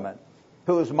off from it.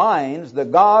 Whose minds the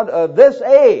God of this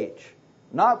age,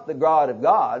 not the God of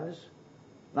gods,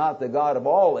 not the God of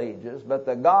all ages, but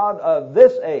the God of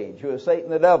this age, who is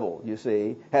Satan the devil, you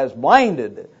see, has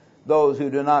blinded those who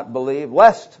do not believe,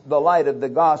 lest the light of the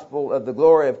gospel of the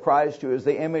glory of Christ, who is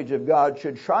the image of God,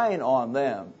 should shine on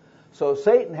them. So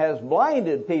Satan has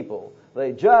blinded people.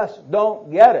 They just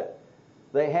don't get it.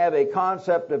 They have a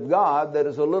concept of God that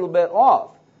is a little bit off.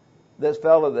 This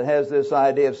fellow that has this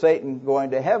idea of Satan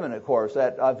going to heaven, of course,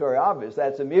 that's very obvious.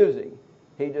 That's amusing.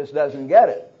 He just doesn't get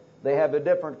it. They have a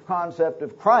different concept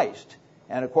of Christ.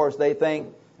 And, of course, they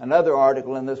think another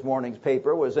article in this morning's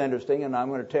paper was interesting, and I'm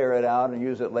going to tear it out and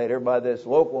use it later, by this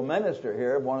local minister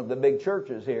here, one of the big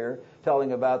churches here,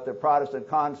 telling about the Protestant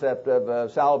concept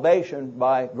of salvation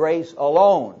by grace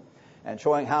alone, and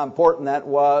showing how important that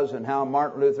was, and how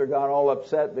Martin Luther got all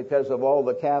upset because of all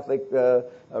the Catholic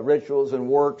rituals and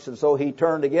works, and so he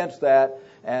turned against that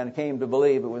and came to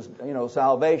believe it was,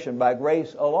 salvation by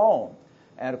grace alone.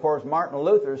 And of course, Martin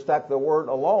Luther stuck the word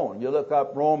alone. You look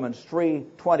up Romans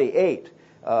 3:28.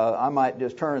 I might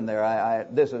just turn there.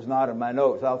 This is not in my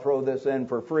notes. I'll throw this in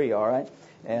for free, all right?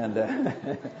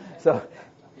 And so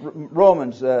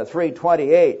Romans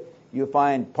 3:28. You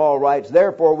find Paul writes,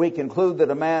 therefore we conclude that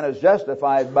a man is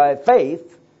justified by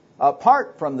faith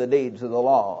apart from the deeds of the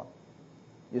law.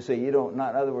 You see, in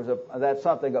other words, that's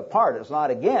something apart. It's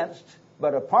not against,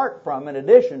 but apart from, in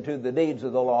addition to the deeds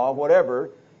of the law, whatever,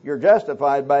 you're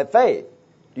justified by faith.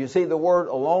 Do you see the word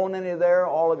alone in there?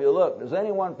 All of you look. Does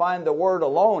anyone find the word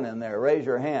alone in there? Raise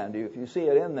your hand if you see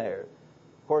it in there.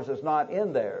 Of course, it's not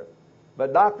in there.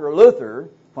 But Dr. Luther,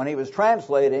 when he was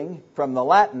translating from the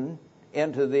Latin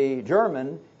into the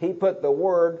German, he put the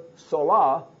word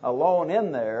sola, alone,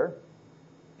 in there,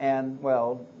 and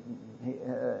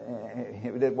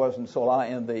it wasn't sola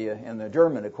in the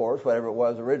German, of course, whatever it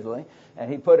was originally, and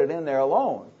he put it in there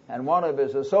alone. And one of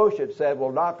his associates said,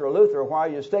 well, Dr. Luther, why are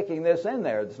you sticking this in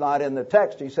there? It's not in the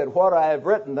text. He said, what I have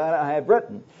written, that I have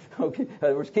written. Okay, in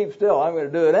other words, keep still. I'm going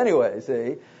to do it anyway,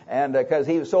 see? And because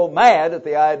he was so mad at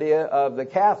the idea of the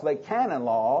Catholic canon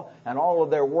law and all of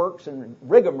their works and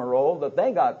rigmarole that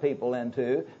they got people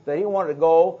into, that he wanted to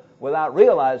go without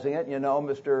realizing it.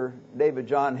 Mr. David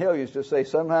John Hill used to say,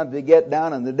 sometimes we get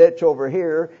down in the ditch over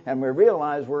here and we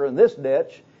realize we're in this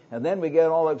ditch, and then we get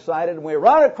all excited and we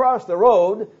run across the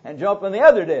road and jump in the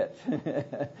other ditch.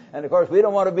 And of course, we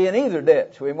don't want to be in either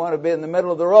ditch. We want to be in the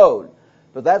middle of the road.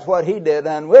 But that's what he did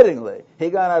unwittingly. He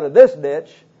got out of this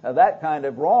ditch of that kind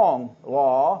of wrong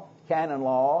law, canon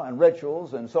law, and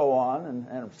rituals, and so on,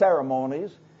 and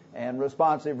ceremonies, and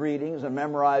responsive readings, and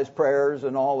memorized prayers,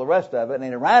 and all the rest of it. And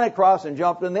he ran across and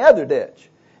jumped in the other ditch,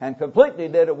 and completely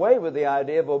did away with the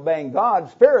idea of obeying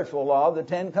God's spiritual law, the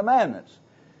Ten Commandments.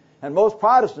 And most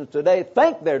Protestants today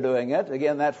think they're doing it.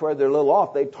 Again, that's where they're a little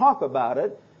off. They talk about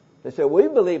it. They say, we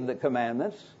believe the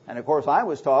commandments. And of course, I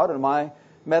was taught in my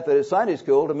Methodist Sunday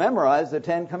school to memorize the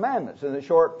Ten Commandments in the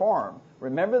short form.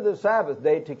 Remember the Sabbath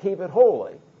day to keep it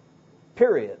holy.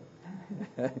 Period.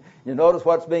 You notice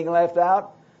what's being left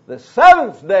out? The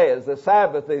seventh day is the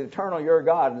Sabbath, the eternal your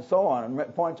God, and so on. And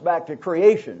it points back to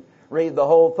creation. Read the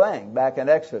whole thing back in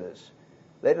Exodus.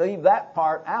 They leave that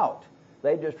part out.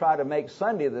 They just try to make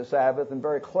Sunday the Sabbath and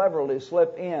very cleverly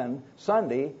slip in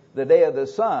Sunday, the day of the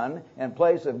sun, in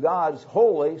place of God's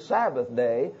holy Sabbath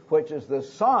day, which is the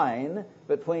sign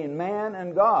between man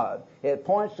and God. It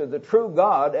points to the true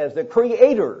God as the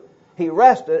creator. He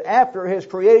rested after His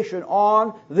creation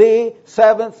on the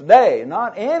seventh day.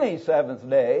 Not any seventh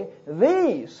day,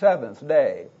 the seventh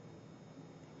day.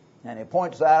 And He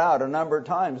points that out a number of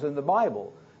times in the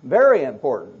Bible. Very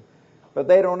important. But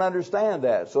they don't understand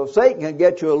that. So if Satan can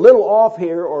get you a little off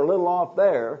here or a little off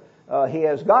there, he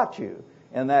has got you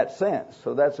in that sense.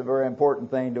 So that's a very important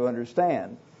thing to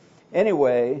understand.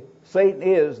 Anyway, Satan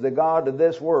is the god of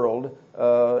this world,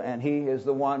 and he is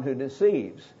the one who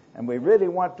deceives. And we really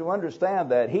want to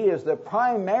understand that. He is the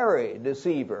primary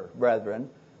deceiver, brethren.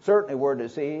 Certainly we're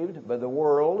deceived by the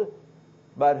world,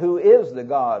 but who is the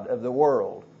god of the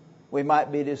world? We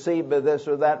might be deceived by this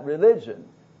or that religion,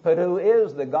 but who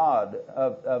is the god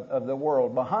of the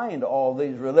world behind all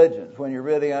these religions when you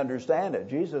really understand it?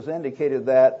 Jesus indicated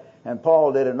that, and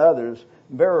Paul did, and others,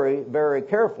 very, very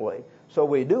carefully. So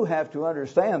we do have to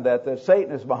understand that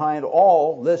Satan is behind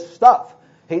all this stuff.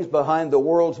 He's behind the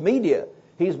world's media.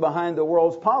 He's behind the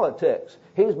world's politics.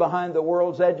 He's behind the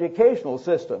world's educational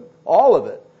system. All of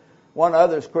it. One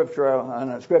other scripture,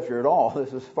 not scripture at all,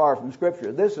 this is far from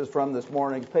scripture. This is from this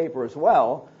morning's paper as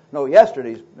well. No,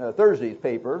 Thursday's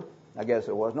paper, I guess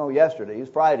it was. No,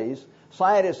 Friday's.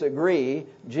 Scientists agree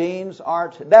genes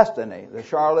aren't destiny. The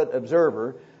Charlotte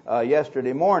Observer,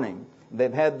 yesterday morning.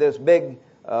 They've had this big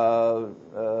kind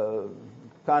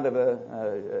of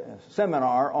a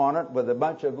seminar on it with a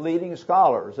bunch of leading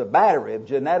scholars, a battery of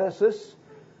geneticists,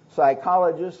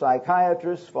 psychologists,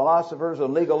 psychiatrists, philosophers,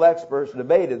 and legal experts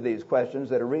debated these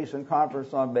questions at a recent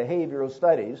conference on behavioral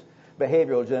studies,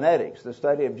 behavioral genetics, the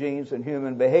study of genes and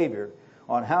human behavior,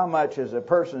 on how much is a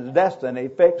person's destiny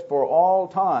fixed for all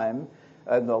time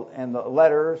in the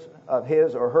letters of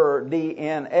his or her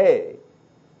DNA.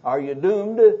 Are you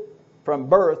doomed from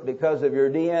birth because of your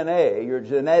DNA, your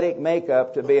genetic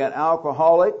makeup, to be an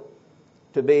alcoholic,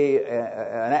 to be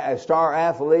a star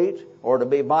athlete, or to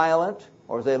be violent,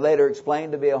 or as they later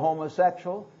explained, to be a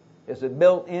homosexual? Is it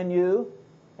built in you?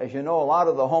 As you know, a lot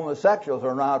of the homosexuals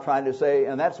are now trying to say,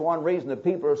 and that's one reason that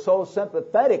people are so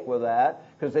sympathetic with that,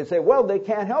 because they say, well, they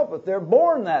can't help it. They're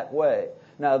born that way.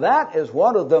 Now, that is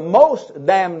one of the most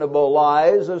damnable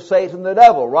lies of Satan the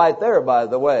devil, right there, by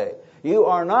the way. You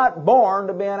are not born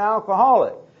to be an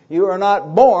alcoholic. You are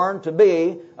not born to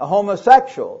be a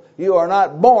homosexual. You are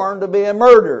not born to be a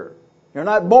murderer. You're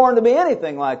not born to be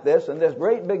anything like this, and this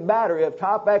great big battery of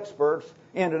top experts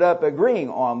ended up agreeing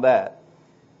on that.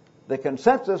 The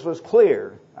consensus was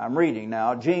clear. I'm reading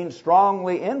now. Genes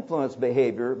strongly influence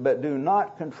behavior, but do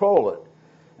not control it.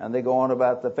 And they go on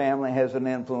about the family has an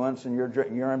influence in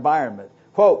your environment.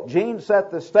 Quote, genes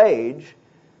set the stage,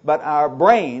 but our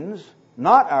brains,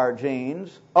 not our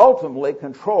genes, ultimately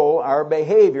control our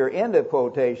behavior. End of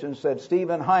quotation, said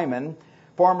Stephen Hyman,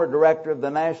 former director of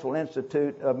the National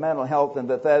Institute of Mental Health in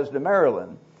Bethesda,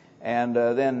 Maryland. And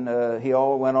then he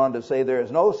all went on to say there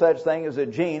is no such thing as a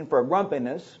gene for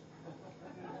grumpiness.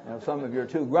 You know, some of you are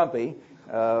too grumpy,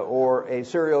 or a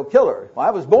serial killer. Well, I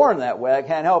was born that way. I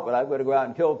can't help it. I've got to go out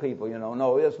and kill people, you know.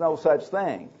 No, there's no such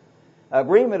thing.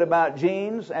 Agreement about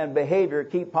genes and behavior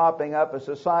keep popping up as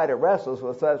society wrestles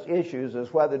with such issues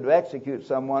as whether to execute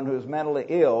someone who is mentally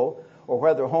ill or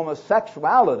whether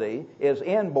homosexuality is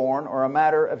inborn or a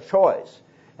matter of choice.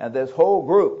 And this whole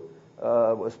group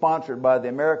was sponsored by the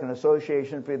American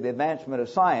Association for the Advancement of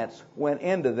Science, went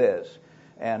into this.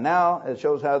 And now it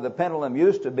shows how the pendulum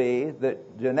used to be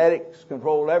that genetics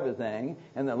controlled everything,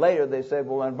 and then later they said,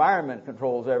 well, environment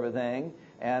controls everything,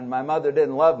 and my mother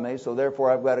didn't love me, so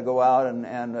therefore I've got to go out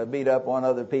and beat up on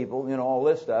other people, you know, all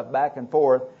this stuff, back and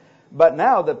forth. But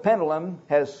now the pendulum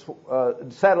has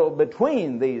settled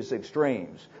between these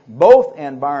extremes. Both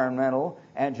environmental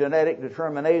and genetic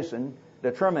determinism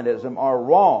are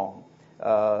wrong,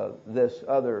 this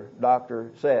other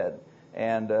doctor said.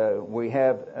 And we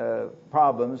have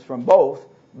problems from both,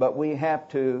 but we have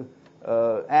to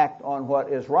act on what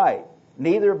is right.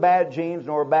 Neither bad genes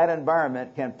nor bad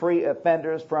environment can free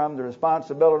offenders from the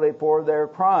responsibility for their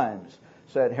crimes,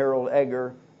 said Harold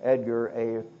Edgar,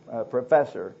 a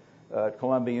professor at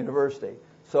Columbia University.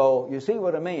 So you see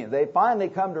what I mean. They finally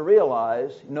come to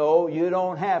realize, no, you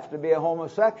don't have to be a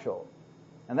homosexual.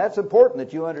 And that's important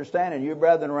that you understand, and you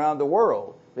brethren around the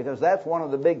world, because that's one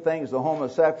of the big things the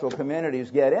homosexual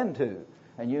communities get into.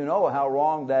 And you know how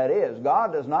wrong that is.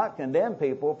 God does not condemn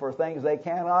people for things they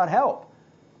cannot help.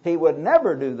 He would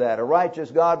never do that. A righteous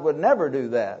God would never do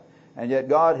that. And yet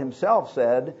God himself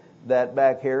said that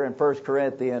back here in 1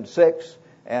 Corinthians 6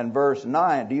 and verse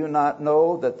 9, do you not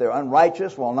know that the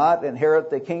unrighteous will not inherit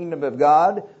the kingdom of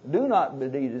God? Do not be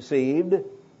deceived.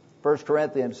 1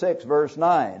 Corinthians 6 verse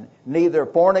 9, neither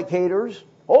fornicators.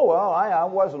 Oh, well, I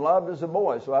wasn't loved as a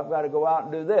boy, so I've got to go out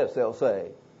and do this, they'll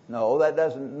say. No, that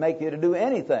doesn't make you to do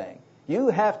anything. You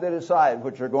have to decide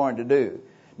what you're going to do.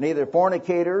 Neither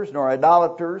fornicators, nor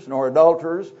idolaters, nor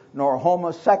adulterers, nor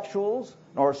homosexuals,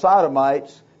 nor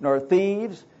sodomites, nor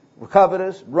thieves,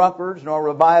 covetous, drunkards, nor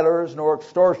revilers, nor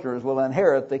extortioners will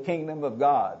inherit the kingdom of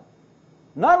God.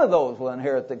 None of those will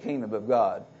inherit the kingdom of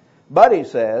God. But he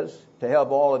says, to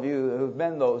help all of you who've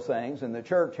been those things in the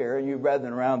church here, and you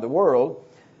brethren around the world,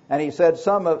 and he said,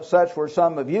 such were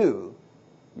some of you.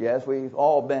 Yes, we've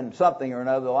all been something or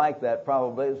another like that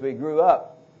probably as we grew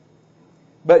up.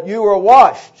 But you were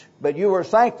washed, but you were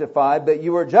sanctified, but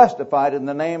you were justified in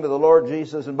the name of the Lord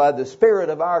Jesus and by the Spirit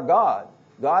of our God.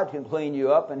 God can clean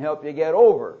you up and help you get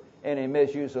over any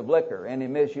misuse of liquor, any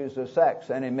misuse of sex,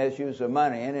 any misuse of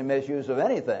money, any misuse of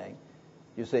anything,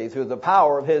 you see, through the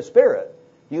power of His Spirit.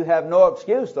 You have no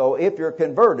excuse, though, if you're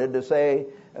converted to say,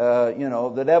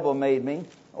 the devil made me,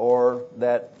 or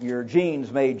that your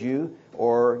genes made you,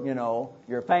 or,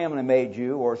 your family made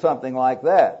you, or something like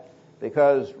that.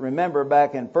 Because remember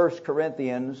back in 1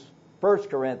 Corinthians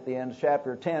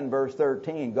chapter 10, verse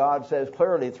 13, God says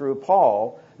clearly through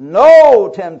Paul, no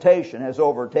temptation has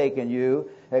overtaken you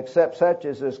except such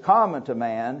as is common to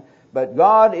man, but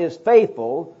God is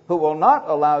faithful, who will not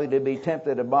allow you to be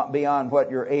tempted beyond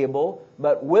what you're able,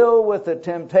 but will with the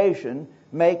temptation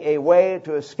make a way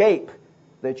to escape,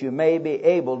 that you may be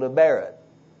able to bear it.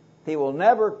 He will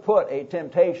never put a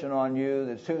temptation on you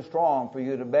that's too strong for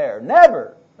you to bear.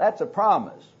 Never! That's a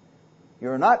promise.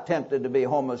 You're not tempted to be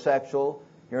homosexual.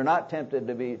 You're not tempted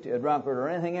to be a drunkard or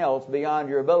anything else beyond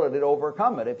your ability to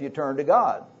overcome it if you turn to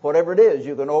God. Whatever it is,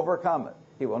 you can overcome it.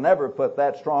 He will never put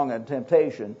that strong a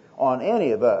temptation on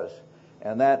any of us.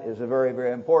 And that is very,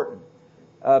 very important.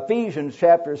 Ephesians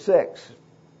chapter 6.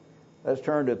 Let's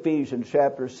turn to Ephesians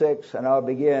chapter 6, and I'll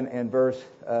begin in verse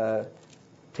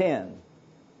 10.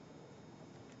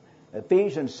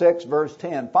 Ephesians 6, verse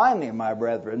 10. Finally, my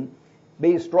brethren,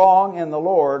 be strong in the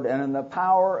Lord and in the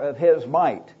power of His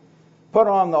might. Put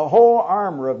on the whole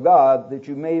armor of God, that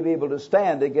you may be able to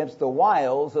stand against the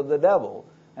wiles of the devil.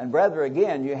 And brethren,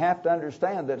 again, you have to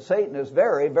understand that Satan is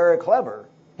very, very clever.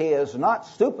 He is not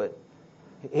stupid.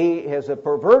 He has a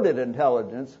perverted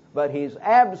intelligence, but he's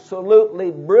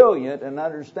absolutely brilliant in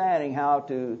understanding how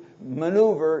to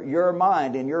maneuver your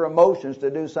mind and your emotions to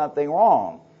do something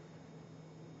wrong.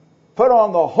 Put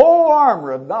on the whole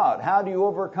armor of God. How do you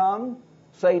overcome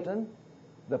Satan?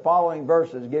 The following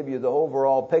verses give you the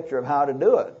overall picture of how to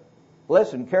do it.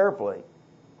 Listen carefully.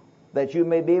 That you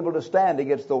may be able to stand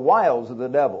against the wiles of the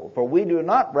devil. For we do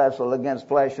not wrestle against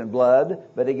flesh and blood,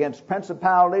 but against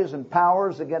principalities and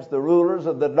powers, against the rulers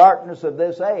of the darkness of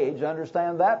this age.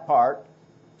 Understand that part.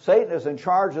 Satan is in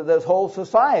charge of this whole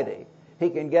society. He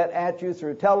can get at you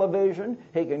through television.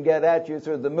 He can get at you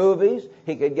through the movies.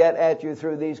 He can get at you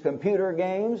through these computer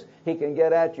games. He can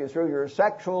get at you through your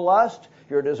sexual lust,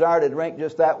 your desire to drink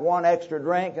just that one extra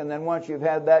drink, and then once you've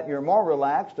had that, you're more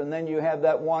relaxed, and then you have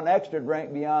that one extra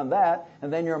drink beyond that,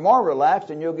 and then you're more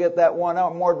relaxed, and you'll get that one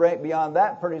more drink beyond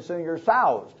that. Pretty soon you're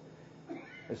soused.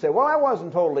 You say, well, I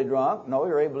wasn't totally drunk. No,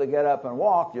 you're able to get up and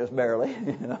walk, just barely.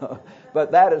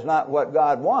 But that is not what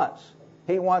God wants.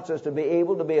 He wants us to be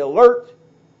able to be alert,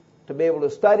 to be able to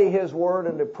study His Word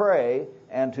and to pray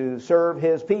and to serve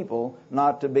His people,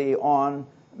 not to be on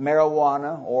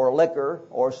marijuana or liquor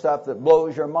or stuff that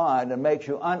blows your mind and makes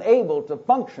you unable to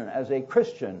function as a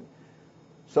Christian.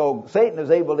 So Satan is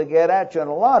able to get at you in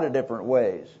a lot of different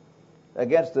ways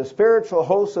against the spiritual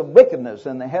hosts of wickedness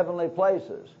in the heavenly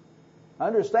places.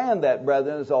 Understand that,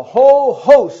 brethren. There's a whole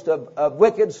host of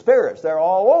wicked spirits. They're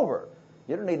all over.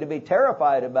 You don't need to be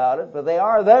terrified about it, but they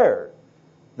are there.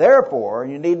 Therefore,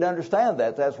 you need to understand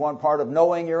that. That's one part of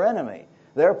knowing your enemy.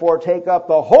 Therefore, take up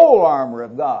the whole armor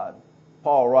of God,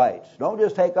 Paul writes. Don't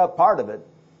just take up part of it,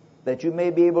 that you may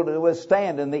be able to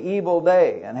withstand in the evil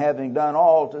day, and having done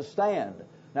all to stand.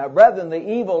 Now, brethren,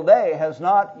 the evil day has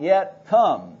not yet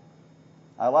come.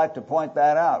 I like to point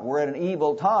that out. We're in an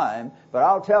evil time, but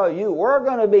I'll tell you, we're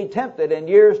going to be tempted in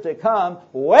years to come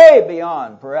way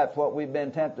beyond perhaps what we've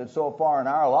been tempted so far in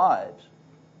our lives.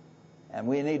 And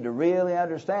we need to really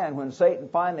understand when Satan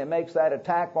finally makes that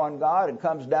attack on God and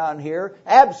comes down here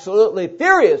absolutely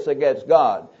furious against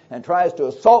God and tries to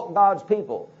assault God's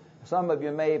people. Some of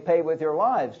you may pay with your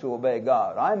lives to obey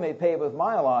God. I may pay with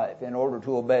my life in order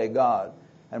to obey God.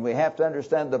 And we have to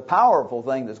understand the powerful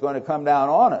thing that's going to come down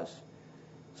on us.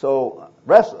 So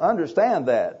understand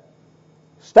that.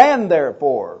 Stand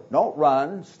therefore. Don't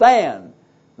run. Stand.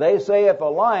 They say if a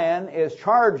lion is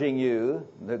charging you,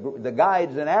 the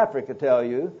guides in Africa tell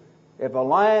you, if a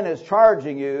lion is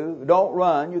charging you, don't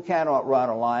run. You cannot run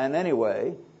a lion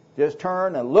anyway. Just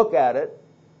turn and look at it,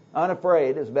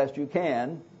 unafraid as best you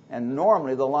can, And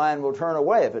normally the lion will turn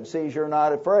away if it sees you're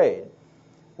not afraid.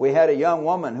 We had a young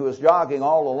woman who was jogging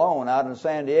all alone out in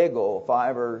San Diego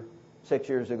 5 or 6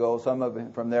 years ago. Some of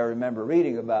you from there remember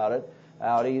reading about it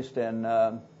out east in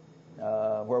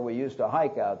where we used to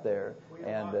hike out there.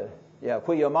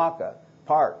 Cuyamaca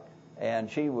Park. And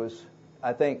she was,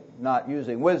 I think, not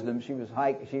using wisdom. She was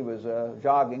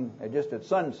jogging just at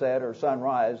sunset or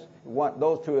sunrise.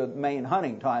 Those two are the main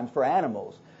hunting times for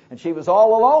animals. And she was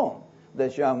all alone,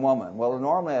 this young woman. Well,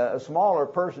 normally a smaller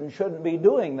person shouldn't be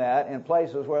doing that in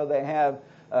places where they have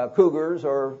cougars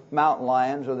or mountain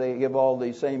lions, or they give all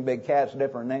these same big cats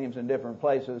different names in different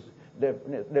places,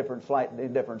 slightly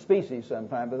different species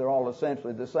sometimes, but they're all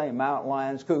essentially the same: mountain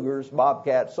lions, cougars,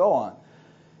 bobcats, so on.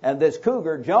 And this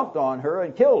cougar jumped on her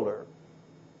and killed her.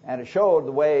 And it showed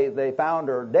the way they found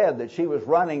her dead, that she was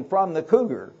running from the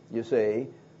cougar, you see.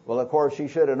 Well, of course, she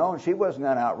should have known she wasn't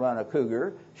going to outrun a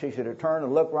cougar. She should have turned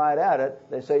and looked right at it.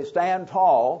 They say stand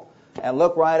tall and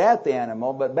look right at the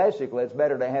animal, but basically it's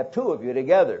better to have two of you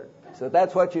together. So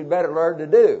that's what you'd better learn to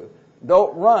do.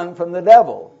 Don't run from the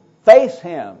devil. Face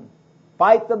him.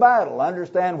 Fight the battle.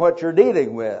 Understand what you're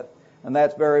dealing with. And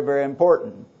that's very, very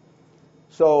important.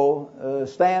 So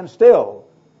stand still.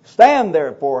 Stand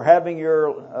therefore, having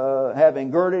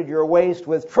girded your waist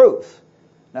with truth.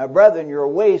 Now, brethren, your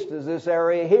waist is this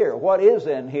area here. What is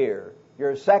in here?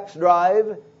 Your sex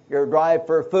drive, your drive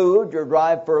for food, your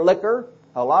drive for liquor.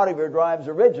 A lot of your drives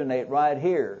originate right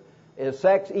here. Is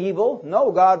sex evil?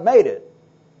 No, God made it.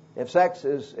 If sex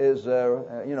is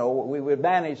we would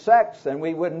banish sex, then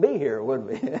we wouldn't be here, would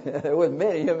we? There wouldn't be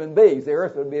any human beings. The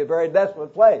earth would be a very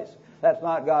desolate place. That's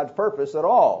not God's purpose at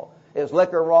all. Is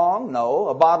liquor wrong? No.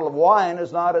 A bottle of wine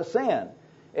is not a sin.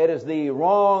 It is the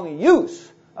wrong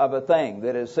use of a thing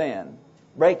that is sin.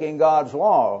 Breaking God's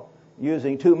law,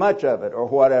 using too much of it or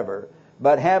whatever.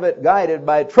 But have it guided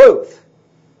by truth,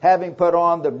 having put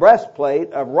on the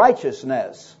breastplate of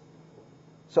righteousness.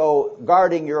 So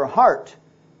guarding your heart.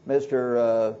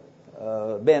 Mr.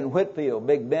 Ben Whitfield,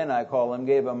 Big Ben I call him,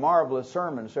 gave a marvelous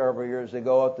sermon several years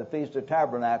ago at the Feast of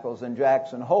Tabernacles in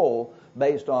Jackson Hole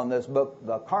based on this book,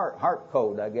 The Heart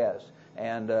Code, I guess,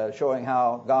 and showing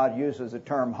how God uses the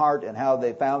term heart and how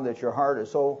they found that your heart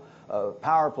is so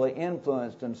powerfully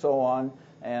influenced and so on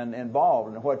and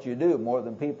involved in what you do more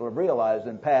than people have realized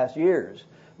in past years.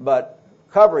 But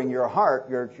covering your heart,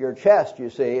 your chest, you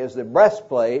see, is the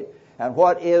breastplate. And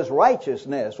what is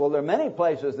righteousness? Well, there are many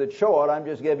places that show it. I'm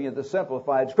just giving you the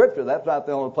simplified scripture. That's not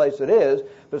the only place it is.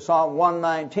 But Psalm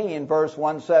 119, verse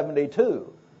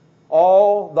 172.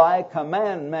 All thy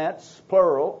commandments,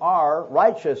 plural, are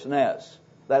righteousness.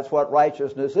 That's what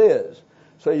righteousness is.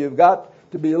 So you've got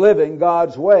to be living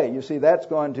God's way. You see, that's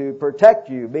going to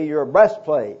protect you, be your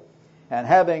breastplate. And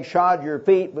having shod your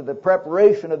feet with the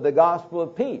preparation of the gospel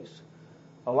of peace.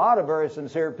 A lot of very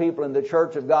sincere people in the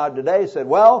Church of God today said,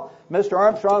 well, Mr.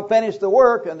 Armstrong finished the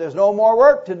work and there's no more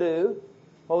work to do.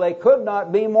 Well, they could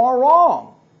not be more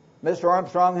wrong. Mr.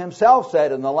 Armstrong himself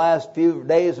said in the last few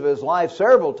days of his life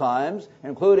several times,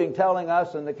 including telling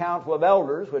us in the Council of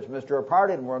Elders, which Mr.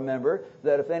 Parton will remember,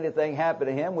 that if anything happened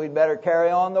to him, we'd better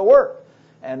carry on the work.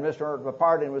 And Mr.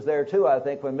 Parton was there too, I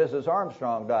think, when Mrs.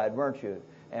 Armstrong died, weren't you?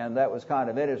 And that was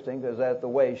kind of interesting because that's the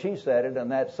way she said it,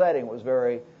 and that setting was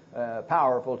very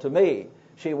powerful to me.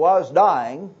 She was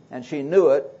dying, and she knew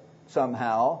it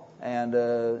somehow,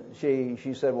 and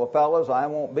she said, well, fellows, I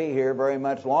won't be here very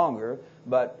much longer,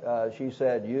 but she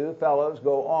said, you fellows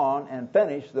go on and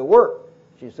finish the work.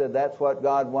 She said, that's what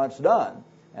God wants done,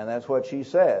 and that's what she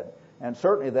said, and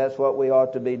certainly that's what we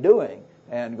ought to be doing,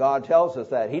 and God tells us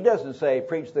that. He doesn't say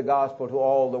preach the gospel to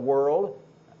all the world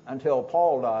until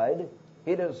Paul died.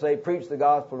 He didn't say preach the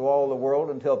gospel to all the world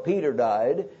until Peter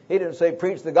died. He didn't say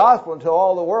preach the gospel to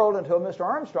all the world until Mr.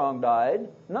 Armstrong died.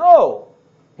 No,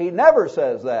 he never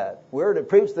says that. We're to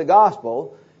preach the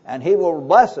gospel, and he will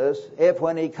bless us if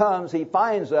when he comes he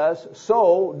finds us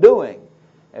so doing.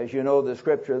 As you know the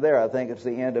scripture there, I think it's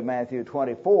the end of Matthew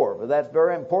 24. But that's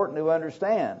very important to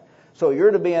understand. So you're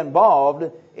to be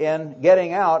involved in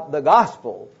getting out the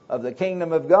gospel of the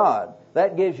kingdom of God.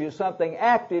 That gives you something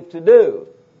active to do.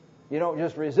 You don't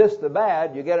just resist the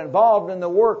bad. You get involved in the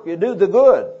work. You do the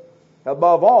good.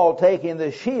 Above all, taking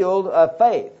the shield of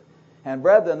faith. And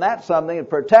brethren, that's something that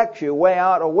protects you way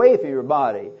out away from your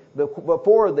body.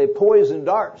 Before the poison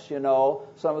darts,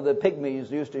 some of the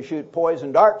pygmies used to shoot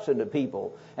poison darts into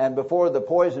people. And before the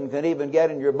poison can even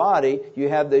get in your body, you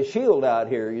have the shield out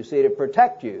here, you see, to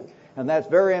protect you. And that's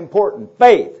very important.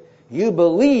 Faith. You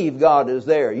believe God is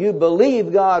there. You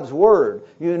believe God's Word.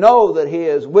 You know that He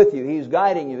is with you. He's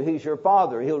guiding you. He's your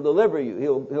Father. He'll deliver you.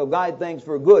 He'll guide things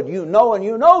for good. You know, and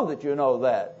you know that you know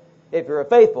that. if you're a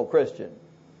faithful Christian.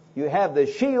 You have the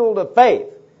shield of faith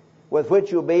with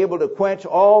which you'll be able to quench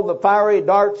all the fiery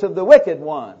darts of the wicked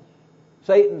one.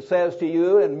 Satan says to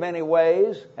you in many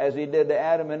ways, as he did to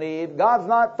Adam and Eve, God's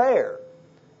not fair.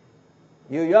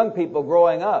 You young people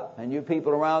growing up and you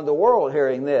people around the world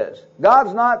hearing this,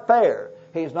 God's not fair.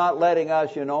 He's not letting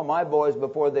us, my boys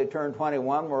before they turned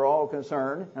 21 were all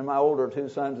concerned, and my older two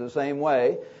sons the same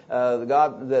way. They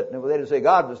didn't say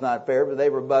God was not fair, but they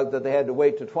were bugged that they had to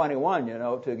wait to 21,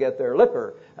 to get their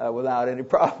liquor without any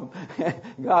problem.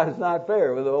 God is not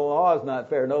fair. The law is not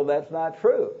fair. No, that's not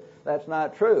true. That's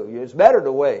not true. It's better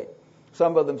to wait.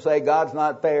 Some of them say God's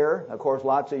not fair. Of course,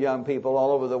 lots of young people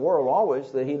all over the world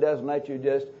always, that He doesn't let you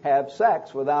just have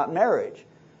sex without marriage.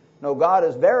 No, God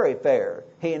is very fair.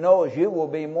 He knows you will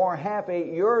be more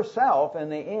happy yourself in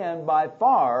the end by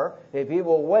far if you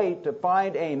will wait to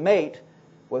find a mate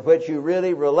with which you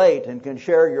really relate and can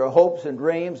share your hopes and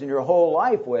dreams and your whole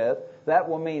life with. That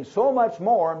will mean so much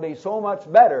more and be so much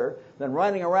better than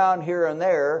running around here and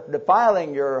there,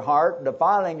 defiling your heart,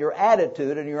 defiling your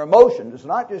attitude and your emotions. It's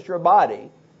not just your body.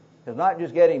 It's not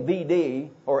just getting VD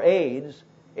or AIDS.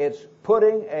 It's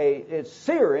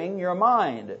searing your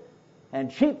mind and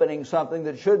cheapening something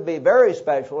that should be very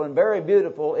special and very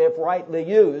beautiful if rightly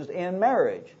used in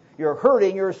marriage. You're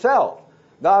hurting yourself.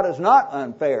 God is not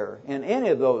unfair in any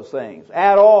of those things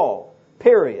at all,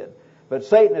 period. But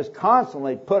Satan is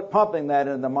constantly pumping that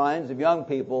into the minds of young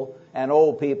people and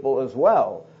old people as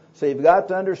well. So you've got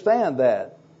to understand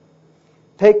that.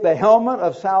 Take the helmet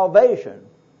of salvation.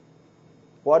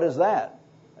 What is that?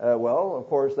 Well, of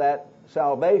course, that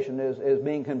salvation is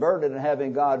being converted and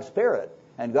having God's Spirit.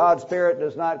 And God's Spirit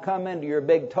does not come into your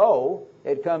big toe.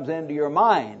 It comes into your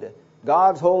mind.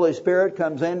 God's Holy Spirit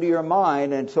comes into your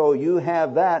mind, and so you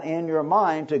have that in your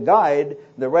mind to guide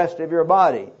the rest of your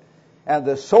body. And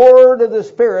the sword of the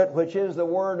Spirit, which is the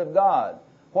Word of God.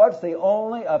 What's the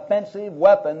only offensive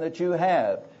weapon that you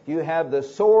have? You have the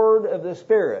sword of the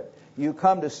Spirit. You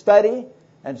come to study,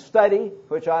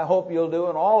 which I hope you'll do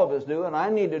and all of us do, and I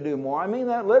need to do more. I mean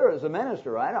that literally as a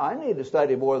minister. I need to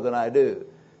study more than I do.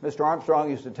 Mr.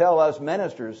 Armstrong used to tell us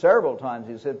ministers several times,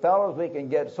 he said, fellows, we can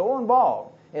get so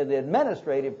involved in the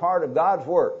administrative part of God's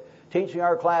work, teaching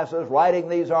our classes, writing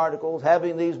these articles,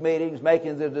 having these meetings,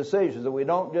 making the decisions, that we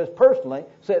don't just personally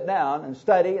sit down and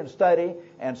study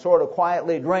and sort of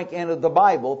quietly drink into the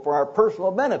Bible for our personal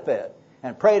benefit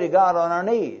and pray to God on our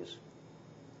knees.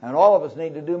 And all of us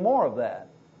need to do more of that.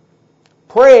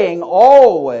 Praying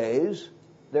always,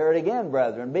 there it again,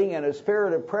 brethren, being in a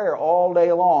spirit of prayer all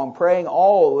day long, praying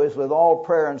always with all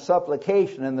prayer and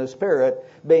supplication in the Spirit,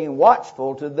 being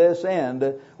watchful to this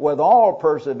end with all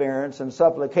perseverance and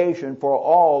supplication for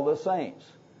all the saints.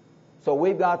 So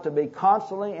we've got to be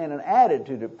constantly in an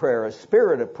attitude of prayer, a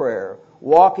spirit of prayer,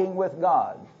 walking with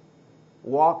God.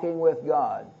 Walking with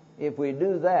God. If we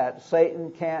do that,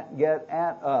 Satan can't get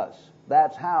at us.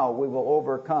 That's how we will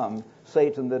overcome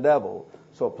Satan the devil.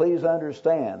 So please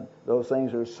understand, those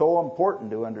things are so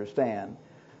important to understand.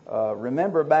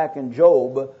 Remember back in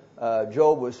Job,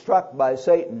 Job was struck by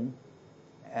Satan,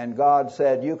 and God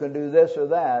said, you can do this or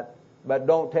that, but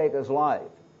don't take his life.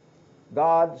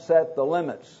 God set the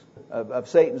limits of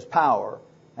Satan's power,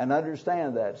 and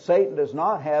understand that. Satan does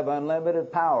not have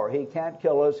unlimited power. He can't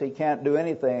kill us. He can't do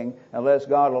anything unless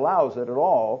God allows it at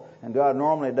all, and God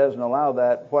normally doesn't allow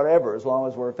that whatever, as long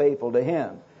as we're faithful to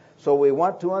Him. So we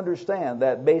want to understand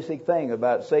that basic thing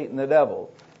about Satan the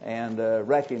devil and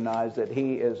recognize that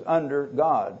he is under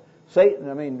God.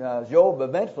 Job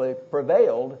eventually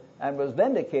prevailed and was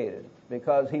vindicated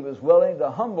because he was willing to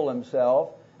humble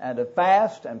himself and to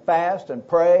fast and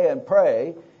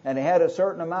pray, and he had a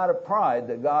certain amount of pride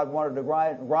that God wanted to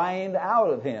grind out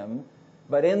of him.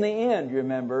 But in the end, you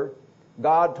remember,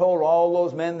 God told all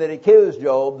those men that accused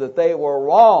Job that they were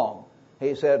wrong.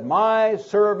 He said, my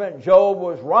servant Job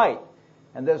was right.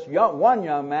 And this one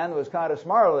young man was kind of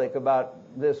smart-aleck about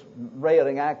this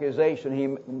railing accusation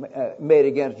he made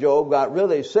against Job, got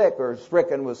really sick or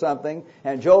stricken with something.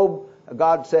 And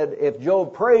God said, if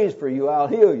Job prays for you, I'll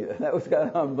heal you. That was kind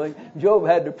of humbling. Job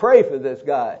had to pray for this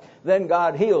guy. Then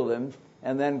God healed him,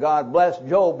 and then God blessed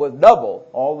Job with double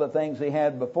all the things he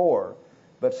had before.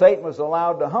 But Satan was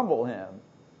allowed to humble him.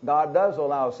 God does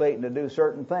allow Satan to do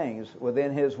certain things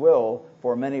within his will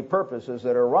for many purposes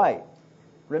that are right.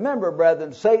 Remember,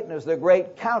 brethren, Satan is the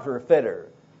great counterfeiter.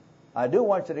 I do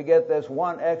want you to get this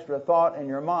one extra thought in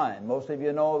your mind. Most of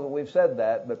you know that we've said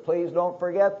that, but please don't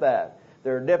forget that.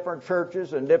 There are different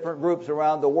churches and different groups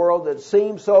around the world that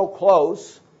seem so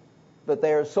close, but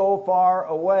they are so far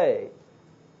away.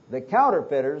 The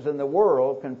counterfeiters in the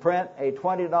world can print a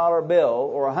 $20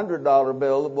 bill or a $100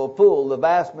 bill that will fool the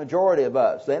vast majority of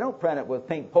us. They don't print it with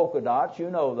pink polka dots, you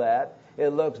know that. It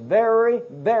looks very,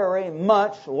 very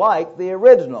much like the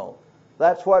original.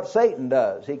 That's what Satan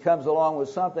does. He comes along with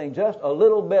something just a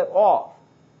little bit off.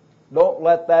 Don't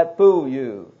let that fool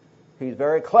you. He's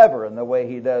very clever in the way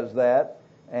he does that,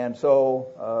 and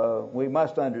so we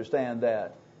must understand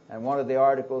that. And one of the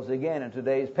articles, again, in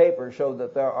today's paper showed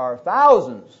that there are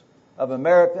thousands of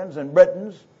Americans and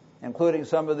Britons, including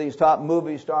some of these top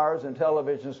movie stars and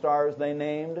television stars they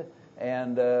named,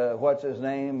 and what's his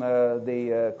name,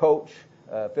 the coach,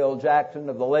 Phil Jackson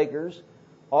of the Lakers,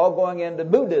 all going into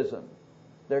Buddhism.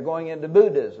 They're going into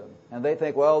Buddhism. And they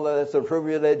think, well, that's the true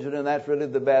religion and that's really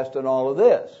the best and all of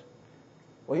this.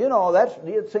 Well, you know,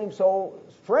 it seems so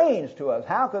strange to us.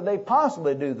 How could they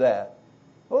possibly do that?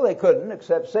 Well, they couldn't,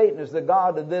 except Satan is the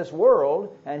god of this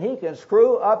world, and he can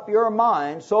screw up your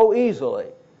mind so easily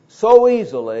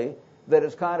that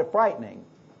it's kind of frightening.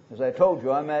 As I told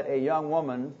you, I met a young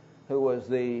woman who was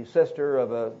the sister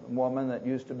of a woman that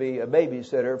used to be a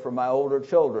babysitter for my older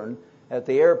children at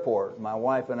the airport. My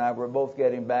wife and I were both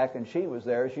getting back, and she was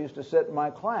there. She used to sit in my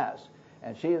class,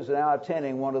 and she is now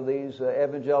attending one of these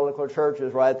evangelical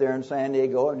churches right there in San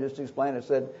Diego. And just explained, I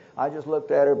said, I just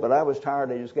looked at her, but I was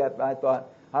tired. I thought,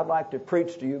 I'd like to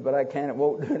preach to you, but I can't. It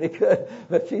won't do any good.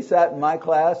 But she sat in my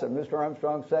class and Mr.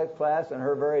 Armstrong's sex class, and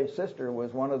her very sister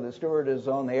was one of the stewardesses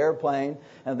on the airplane,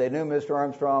 and they knew Mr.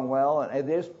 Armstrong well,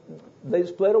 and they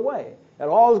split away. It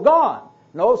all is gone.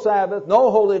 No Sabbath,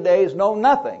 no holy days, no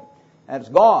nothing. And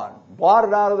it's gone,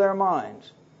 blotted out of their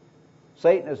minds.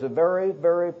 Satan is a very,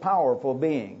 very powerful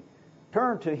being.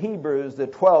 Turn to Hebrews, the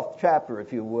 12th chapter,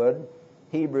 if you would.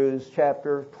 Hebrews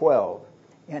chapter 12.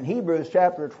 In Hebrews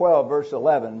chapter 12, verse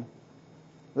 11,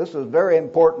 this is very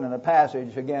important in the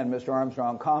passage, again, Mr.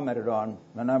 Armstrong commented on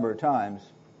a number of times.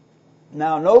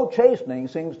 Now, no chastening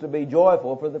seems to be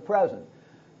joyful for the present.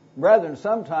 Brethren,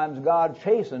 sometimes God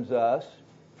chastens us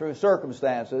through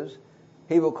circumstances.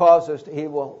 He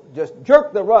will just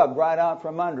jerk the rug right out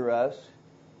from under us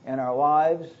in our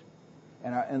lives,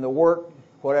 in the work,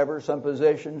 whatever, some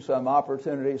position, some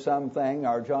opportunity, something,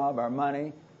 our job, our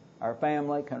money, our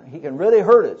family. He can really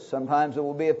hurt us. Sometimes it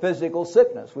will be a physical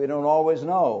sickness. We don't always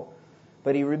know.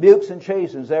 But he rebukes and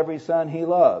chastens every son he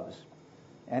loves.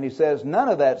 And he says none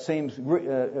of that seems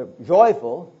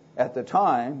joyful at the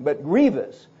time, but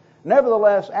grievous.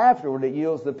 Nevertheless, afterward it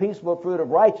yields the peaceable fruit of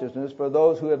righteousness for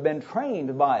those who have been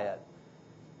trained by it.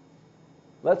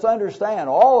 Let's understand,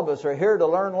 all of us are here to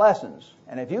learn lessons.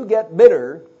 And if you get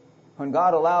bitter when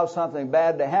God allows something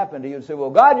bad to happen to you and say,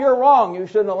 well, God, you're wrong. You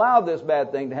shouldn't allow this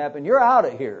bad thing to happen. You're out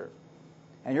of here.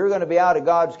 And you're going to be out of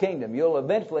God's kingdom. You'll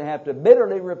eventually have to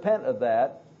bitterly repent of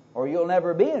that, or you'll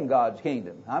never be in God's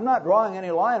kingdom. I'm not drawing any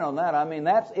line on that. I mean,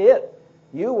 that's it.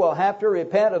 You will have to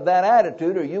repent of that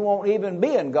attitude, or you won't even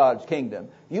be in God's kingdom.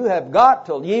 You have got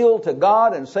to yield to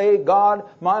God and say, God,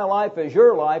 my life is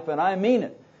your life, and I mean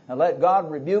it. And let God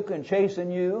rebuke and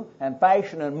chasten you and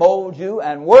fashion and mold you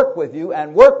and work with you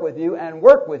and work with you and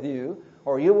work with you,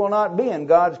 or you will not be in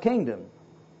God's kingdom.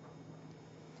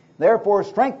 Therefore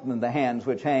strengthen the hands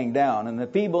which hang down and the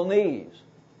feeble knees.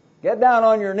 Get down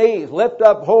on your knees. Lift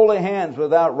up holy hands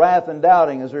without wrath and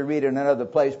doubting, as we read in another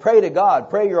place. Pray to God.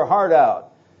 Pray your heart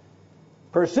out.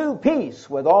 Pursue peace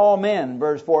with all men,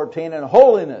 verse 14, and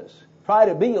holiness. Try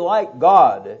to be like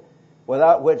God,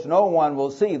 without which no one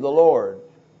will see the Lord.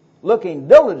 Looking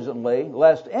diligently,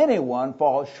 lest anyone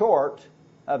fall short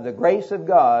of the grace of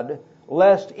God,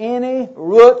 lest any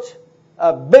root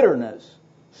of bitterness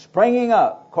springing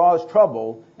up cause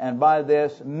trouble, and by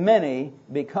this many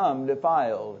become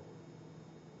defiled.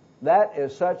 That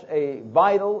is such a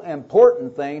vital,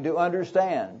 important thing to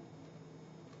understand.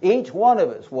 Each one of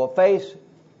us will face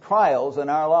trials in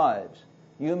our lives.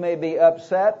 You may be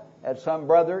upset at some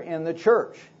brother in the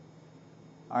church.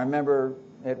 I remember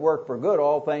it worked for good.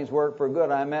 All things work for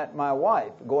good. I met my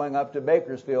wife going up to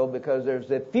Bakersfield because there's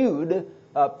a feud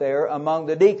up there among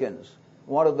the deacons.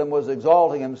 One of them was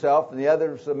exalting himself, and the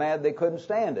other was so mad they couldn't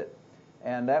stand it.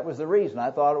 And that was the reason. I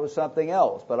thought it was something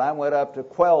else. But I went up to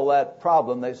quell that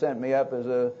problem. They sent me up as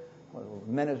a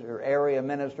minister, area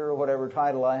minister, or whatever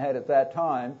title I had at that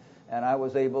time, and I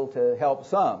was able to help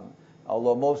some,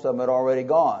 although most of them had already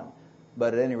gone.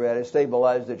 But at any rate, I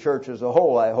stabilized the church as a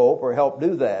whole, I hope, or helped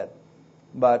do that.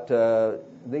 But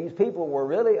these people were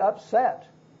really upset,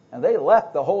 and they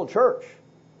left the whole church.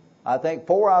 I think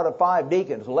 4 out of 5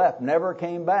 deacons left, never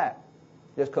came back.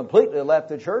 Just completely left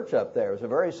the church up there. It was a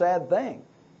very sad thing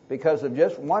because of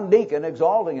just one deacon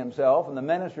exalting himself, and the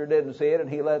minister didn't see it, and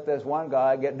he let this one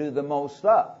guy do the most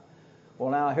stuff. Well,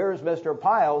 now here's Mr.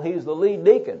 Pyle. He's the lead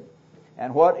deacon.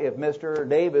 And what if Mr.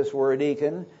 Davis were a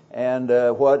deacon? And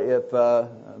what if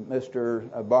Mr.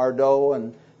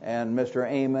 Bardot and Mr.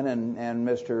 Amon and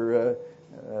Mr.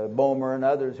 Bomer and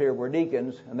others here were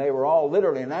deacons, and they were all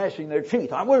literally gnashing their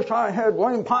teeth. I wish I had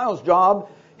William Pyle's job.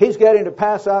 He's getting to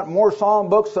pass out more psalm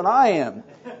books than I am.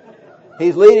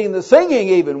 He's leading the singing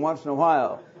even once in a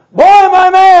while. Boy, am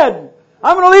I mad!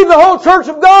 I'm going to leave the whole church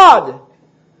of God!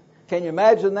 Can you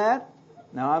imagine that?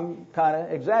 Now, I'm kind of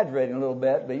exaggerating a little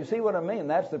bit, but you see what I mean?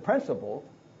 That's the principle.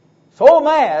 So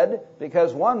mad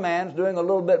because one man's doing a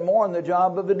little bit more in the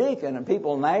job of a deacon, and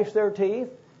people gnash their teeth,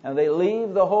 and they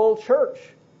leave the whole church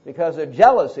because of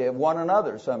jealousy of one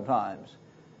another sometimes.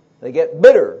 They get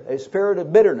bitter, a spirit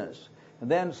of bitterness.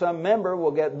 And then some member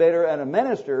will get bitter at a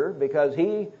minister because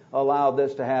he allowed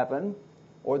this to happen,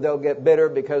 or they'll get bitter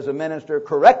because a minister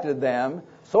corrected them.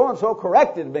 So-and-so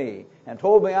corrected me and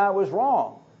told me I was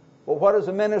wrong. Well, what is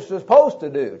a minister supposed to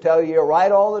do? Tell you you're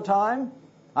right all the time?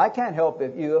 I can't help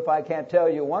you if I can't tell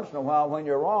you once in a while when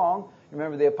you're wrong.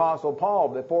 Remember the Apostle Paul,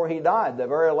 before he died, the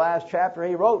very last chapter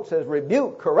he wrote says,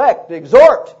 rebuke, correct,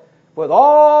 exhort with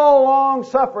all long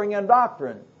suffering and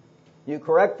doctrine. You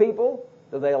correct people,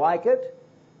 do they like it?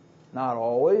 Not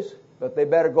always, but they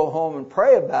better go home and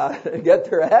pray about it and get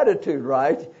their attitude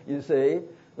right, you see.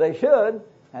 They should,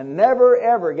 and never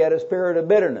ever get a spirit of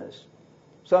bitterness.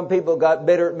 Some people got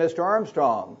bitter at Mr.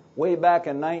 Armstrong way back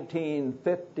in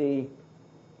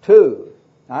 1952.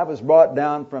 I was brought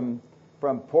down from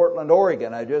Portland,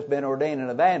 Oregon. I'd just been ordained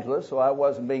an evangelist, so I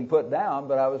wasn't being put down,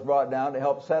 but I was brought down to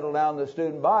help settle down the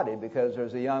student body because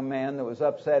there's a young man that was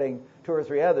upsetting two or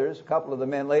three others. A couple of the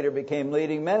men later became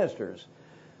leading ministers.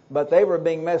 But they were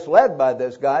being misled by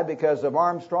this guy because of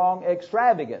Armstrong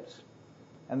extravagance.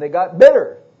 And they got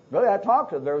bitter. Really, I talked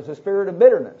to them. There was a spirit of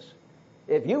bitterness.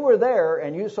 If you were there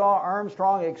and you saw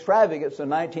Armstrong extravagance in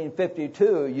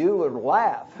 1952, you would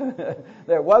laugh.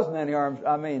 There wasn't any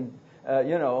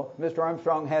Mr.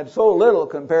 Armstrong had so little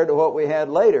compared to what we had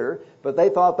later, but they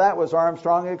thought that was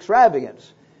Armstrong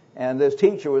extravagance. And this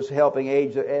teacher was helping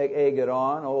egg it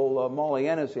on, old Molly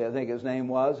Hennessy, I think his name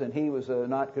was, and he was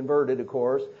not converted, of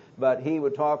course, but he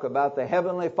would talk about the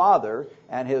Heavenly Father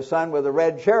and his son with a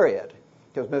red chariot,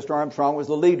 because Mr. Armstrong was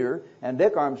the leader, and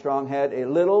Dick Armstrong had a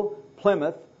little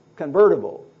Plymouth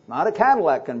convertible, not a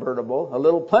Cadillac convertible, a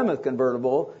little Plymouth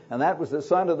convertible, and that was the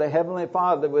son of the Heavenly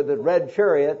Father with the red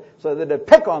chariot, so that they'd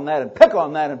pick on that and pick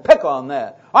on that and pick on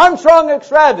that. Armstrong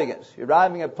extravagance. You're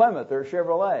driving a Plymouth or a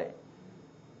Chevrolet.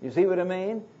 You see what I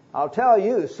mean? I'll tell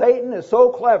you, Satan is so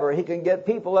clever, he can get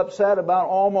people upset about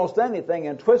almost anything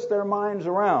and twist their minds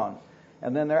around.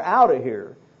 And then they're out of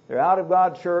here. They're out of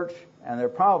God's church, and they're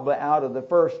probably out of the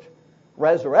first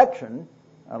resurrection,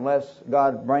 unless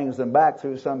God brings them back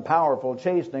through some powerful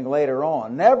chastening later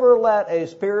on. Never let a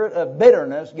spirit of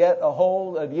bitterness get a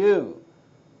hold of you.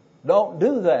 Don't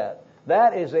do that.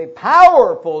 That is a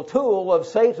powerful tool of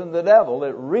Satan the devil.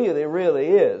 It really, really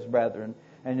is, brethren.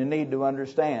 And you need to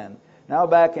understand. Now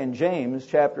back in James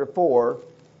chapter 4,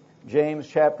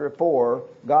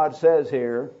 God says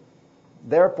here,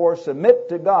 therefore submit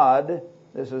to God,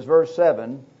 this is verse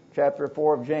 7, chapter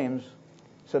 4 of James,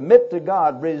 submit to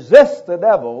God, resist the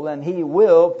devil, and he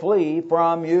will flee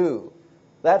from you.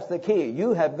 That's the key.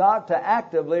 You have got to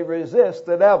actively resist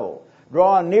the devil.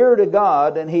 Draw near to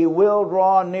God, and he will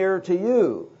draw near to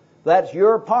you. That's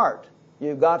your part.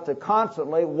 You've got to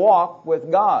constantly walk with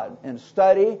God in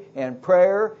study, in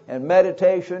prayer, in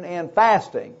meditation, and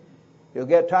fasting. You'll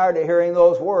get tired of hearing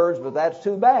those words, but that's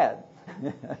too bad.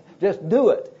 Just do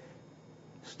it.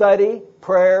 Study,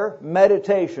 prayer,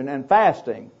 meditation, and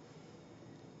fasting.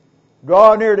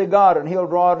 Draw near to God, and he'll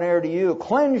draw near to you.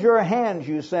 Cleanse your hands,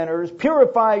 you sinners.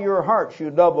 Purify your hearts, you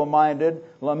double-minded.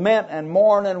 Lament and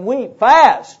mourn and weep.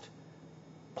 Fast.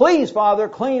 Please, Father,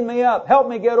 clean me up. Help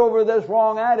me get over this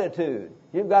wrong attitude.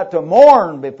 You've got to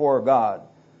mourn before God.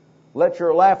 Let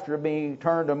your laughter be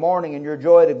turned to mourning and your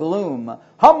joy to gloom.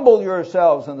 Humble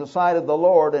yourselves in the sight of the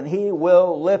Lord, and he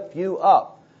will lift you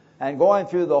up. And going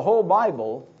through the whole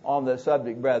Bible on this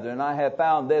subject, brethren, I have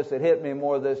found this, it hit me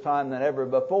more this time than ever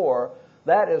before.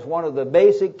 That is one of the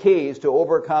basic keys to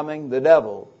overcoming the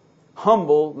devil.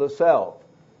 Humble the self.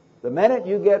 The minute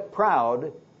you get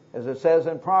proud, as it says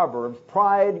in Proverbs,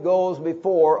 pride goes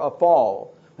before a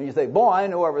fall. When you think, boy, I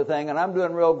know everything, and I'm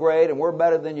doing real great, and we're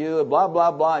better than you, and blah,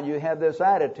 blah, blah, and you have this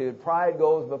attitude, pride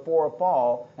goes before a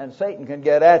fall, and Satan can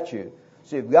get at you.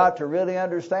 So you've got to really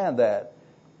understand that.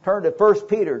 Turn to 1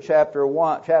 Peter chapter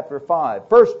 5.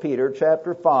 1 Peter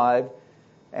chapter 5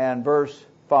 and verse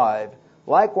 5.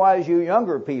 Likewise, you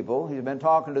younger people, he's been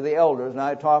talking to the elders, and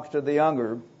I talks to the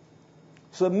younger.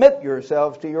 Submit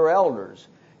yourselves to your elders.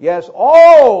 Yes,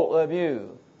 all of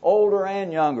you, older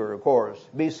and younger, of course,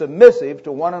 be submissive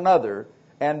to one another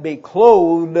and be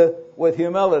clothed with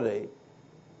humility.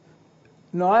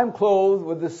 Now, I'm clothed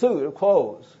with the suit of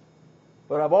clothes,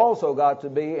 but I've also got to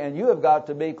be, and you have got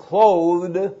to be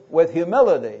clothed with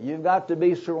humility. You've got to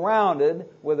be surrounded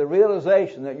with the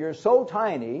realization that you're so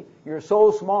tiny, you're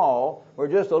so small, we're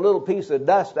just a little piece of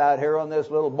dust out here on this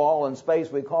little ball in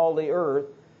space we call the earth,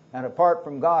 and apart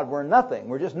from God, we're nothing.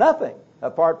 We're just nothing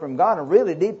apart from God, and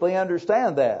really deeply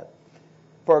understand that.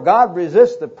 For God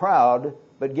resists the proud,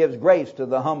 but gives grace to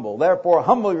the humble. Therefore,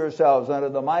 humble yourselves under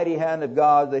the mighty hand of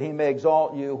God, that He may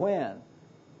exalt you when?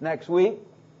 Next week?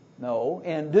 No,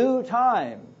 in due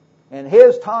time. In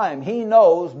His time, He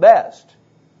knows best.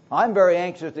 I'm very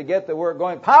anxious to get the word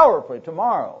going powerfully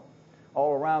tomorrow.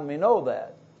 All around me know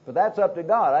that. But that's up to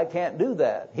God. I can't do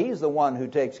that. He's the one who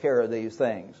takes care of these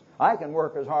things. I can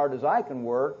work as hard as I can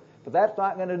work, but that's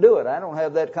not going to do it. I don't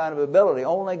have that kind of ability.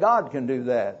 Only God can do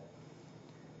that.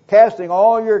 Casting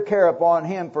all your care upon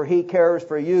Him, for He cares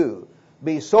for you.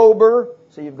 Be sober,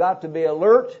 so you've got to be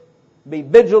alert. Be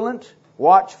vigilant,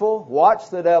 watchful.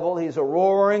 Watch the devil. He's a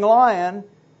roaring lion,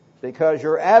 because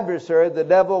your adversary, the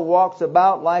devil, walks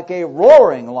about like a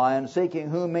roaring lion, seeking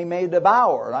whom he may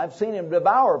devour. And I've seen him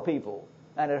devour people,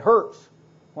 and it hurts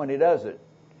when he does it.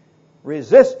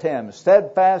 Resist him,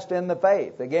 steadfast in the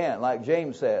faith. Again, like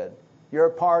James said, your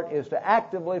part is to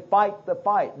actively fight the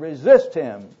fight. Resist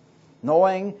him,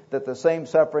 knowing that the same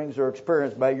sufferings are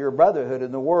experienced by your brotherhood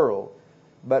in the world.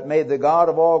 But may the God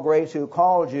of all grace, who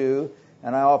called you,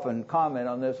 and I often comment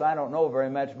on this, I don't know very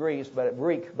much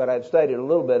Greek, but I've studied a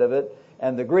little bit of it,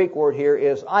 and the Greek word here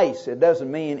is eis. It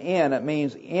doesn't mean in, it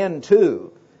means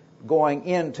into, going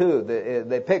into.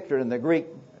 They picture in the Greek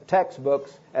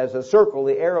textbooks as a circle,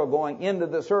 the arrow going into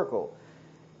the circle.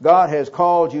 God has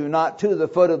called you not to the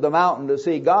foot of the mountain to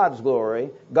see God's glory.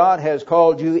 God has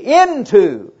called you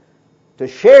into, to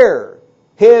share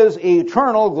His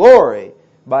eternal glory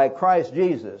by Christ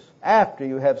Jesus after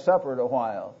you have suffered a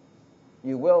while.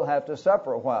 You will have to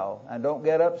suffer a while, and don't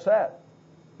get upset.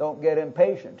 Don't get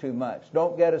impatient too much.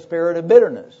 Don't get a spirit of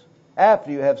bitterness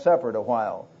after you have suffered a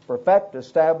while. Perfect,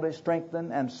 establish,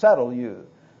 strengthen, and settle you.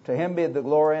 To Him be the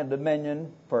glory and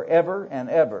dominion forever and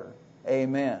ever.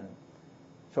 Amen.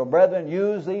 So, brethren,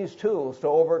 use these tools to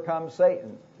overcome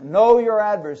Satan. Know your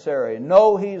adversary.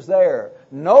 Know he's there.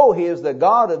 Know he is the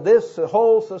God of this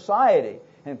whole society,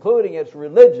 including its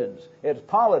religions, its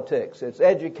politics, its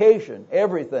education,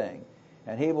 everything.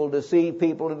 And he will deceive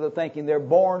people into thinking they're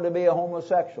born to be a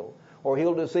homosexual. Or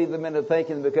he'll deceive them into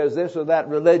thinking because this or that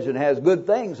religion has good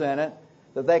things in it,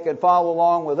 that they can follow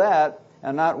along with that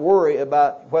and not worry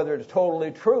about whether it's totally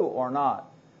true or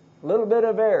not. A little bit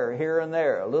of error here and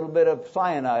there, a little bit of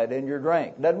cyanide in your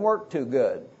drink. Doesn't work too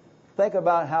good. Think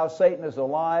about how Satan is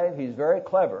alive. He's very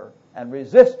clever, and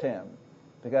resist him,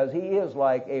 because he is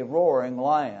like a roaring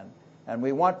lion. And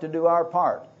we want to do our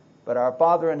part. But our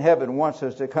Father in heaven wants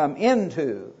us to come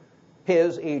into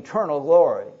His eternal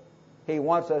glory. He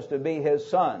wants us to be His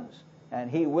sons,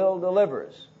 and He will deliver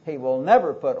us. He will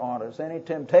never put on us any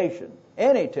temptation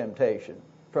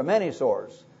from any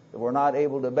source that we're not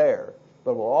able to bear,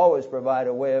 but will always provide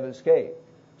a way of escape.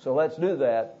 So let's do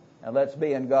that, and let's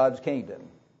be in God's kingdom.